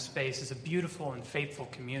that kind of space is a beautiful and faithful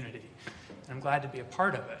community. And I'm glad to be a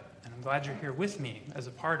part of it, and I'm glad you're here with me as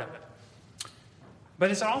a part of it. But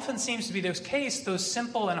as it often seems to be the case, those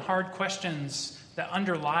simple and hard questions that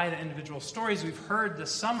underlie the individual stories we've heard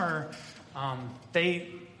this summer, they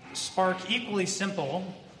spark equally simple,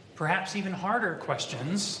 perhaps even harder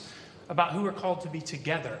questions about who we're called to be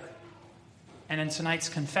together. And in tonight's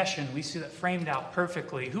confession, we see that framed out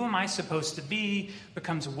perfectly. Who am I supposed to be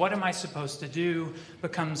becomes what am I supposed to do,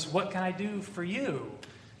 becomes what can I do for you?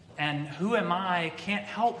 And who am I can't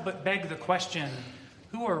help but beg the question,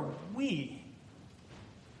 who are we?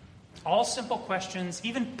 All simple questions,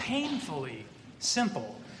 even painfully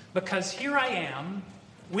simple, because here I am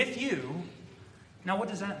with you. Now, what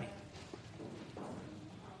does that mean?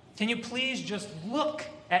 Can you please just look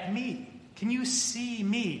at me? Can you see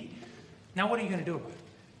me? Now what are you going to do about it?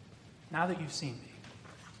 Now that you've seen me.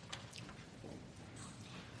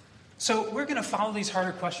 So we're going to follow these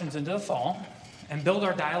harder questions into the fall and build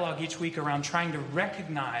our dialogue each week around trying to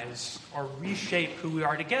recognize or reshape who we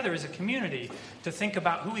are together as a community, to think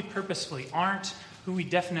about who we purposefully aren't, who we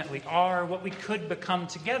definitely are, what we could become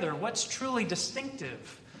together, what's truly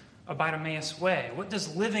distinctive about Emmaus Way, what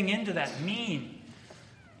does living into that mean,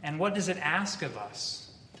 and what does it ask of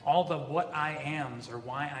us, all the what I ams or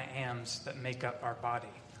why I ams that make up our body.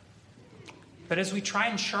 But as we try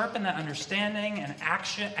and sharpen that understanding and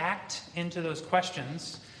act into those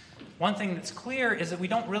questions, one thing that's clear is that we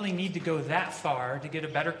don't really need to go that far to get a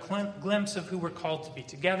better glimpse of who we're called to be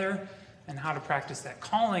together and how to practice that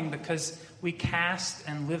calling, because we cast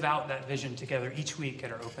and live out that vision together each week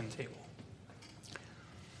at our open table.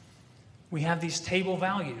 We have these table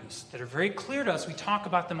values that are very clear to us. We talk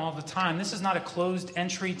about them all the time. This is not a closed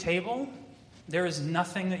entry table. There is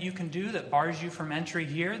nothing that you can do that bars you from entry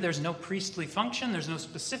here. There's no priestly function. There's no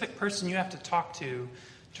specific person you have to talk to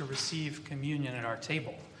receive communion at our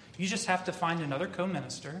table. You just have to find another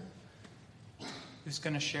co-minister who's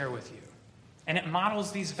going to share with you. And it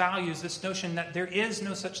models these values, this notion that there is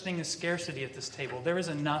no such thing as scarcity at this table. There is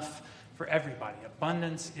enough for everybody.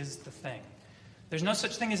 Abundance is the thing. There's no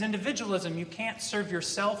such thing as individualism. You can't serve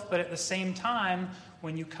yourself, but at the same time,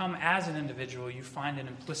 when you come as an individual, you find an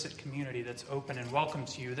implicit community that's open and welcome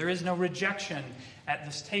to you. There is no rejection at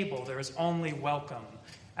this table. There is only welcome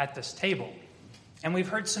at this table. And we've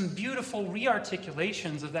heard some beautiful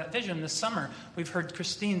re-articulations of that vision this summer. We've heard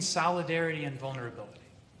Christine's solidarity and vulnerability.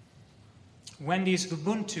 Wendy's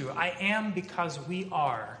Ubuntu, I am because we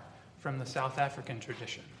are, from the South African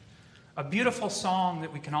tradition. A beautiful song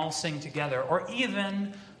that we can all sing together, or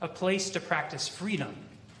even a place to practice freedom.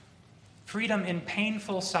 Freedom in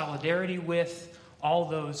painful solidarity with all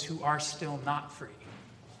those who are still not free.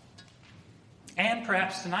 And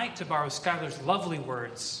perhaps tonight, to borrow Skylar's lovely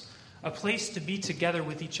words, a place to be together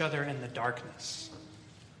with each other in the darkness.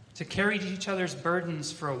 To carry each other's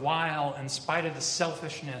burdens for a while in spite of the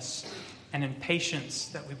selfishness and impatience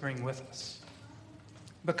that we bring with us.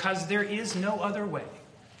 Because there is no other way,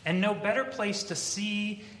 and no better place to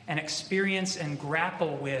see and experience and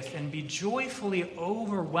grapple with and be joyfully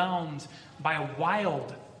overwhelmed by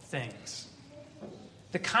wild things.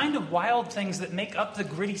 The kind of wild things that make up the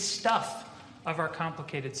gritty stuff of our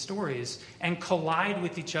complicated stories and collide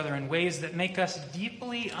with each other in ways that make us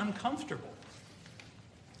deeply uncomfortable,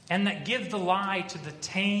 and that give the lie to the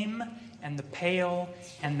tame and the pale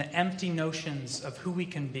and the empty notions of who we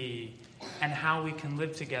can be and how we can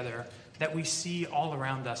live together that we see all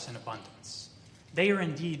around us in abundance. They are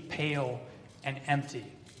indeed pale and empty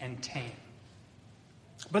and tame.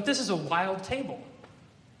 But this is a wild table.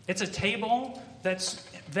 It's a table that's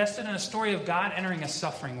vested in a story of God entering a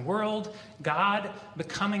suffering world, God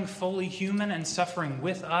becoming fully human and suffering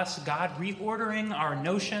with us, God reordering our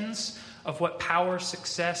notions of what power,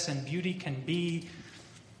 success, and beauty can be,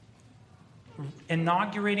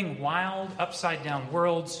 inaugurating wild, upside-down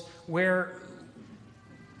worlds where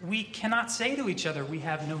we cannot say to each other, we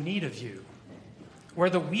have no need of you. Where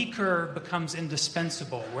the weaker becomes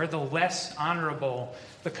indispensable, where the less honorable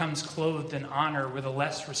becomes clothed in honor, where the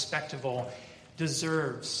less respectable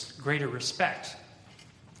deserves greater respect.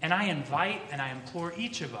 And I invite and I implore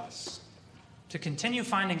each of us to continue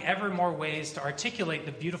finding ever more ways to articulate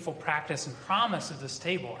the beautiful practice and promise of this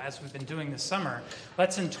table as we've been doing this summer.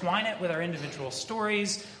 Let's entwine it with our individual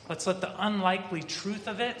stories. Let's let the unlikely truth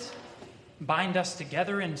of it bind us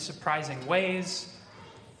together in surprising ways.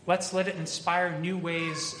 Let's let it inspire new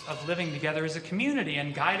ways of living together as a community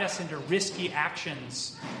and guide us into risky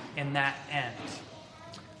actions in that end.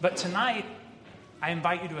 But tonight, I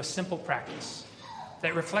invite you to a simple practice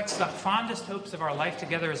that reflects the fondest hopes of our life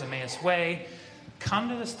together as Emmaus Way. Come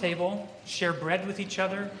to this table, share bread with each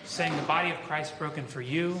other, saying the body of Christ broken for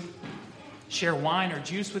you. Share wine or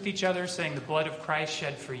juice with each other, saying the blood of Christ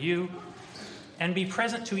shed for you. And be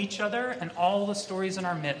present to each other and all the stories in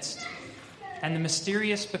our midst and the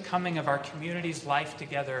mysterious becoming of our community's life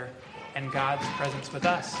together and God's presence with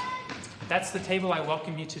us. That's the table I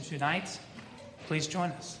welcome you to tonight. Please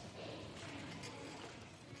join us.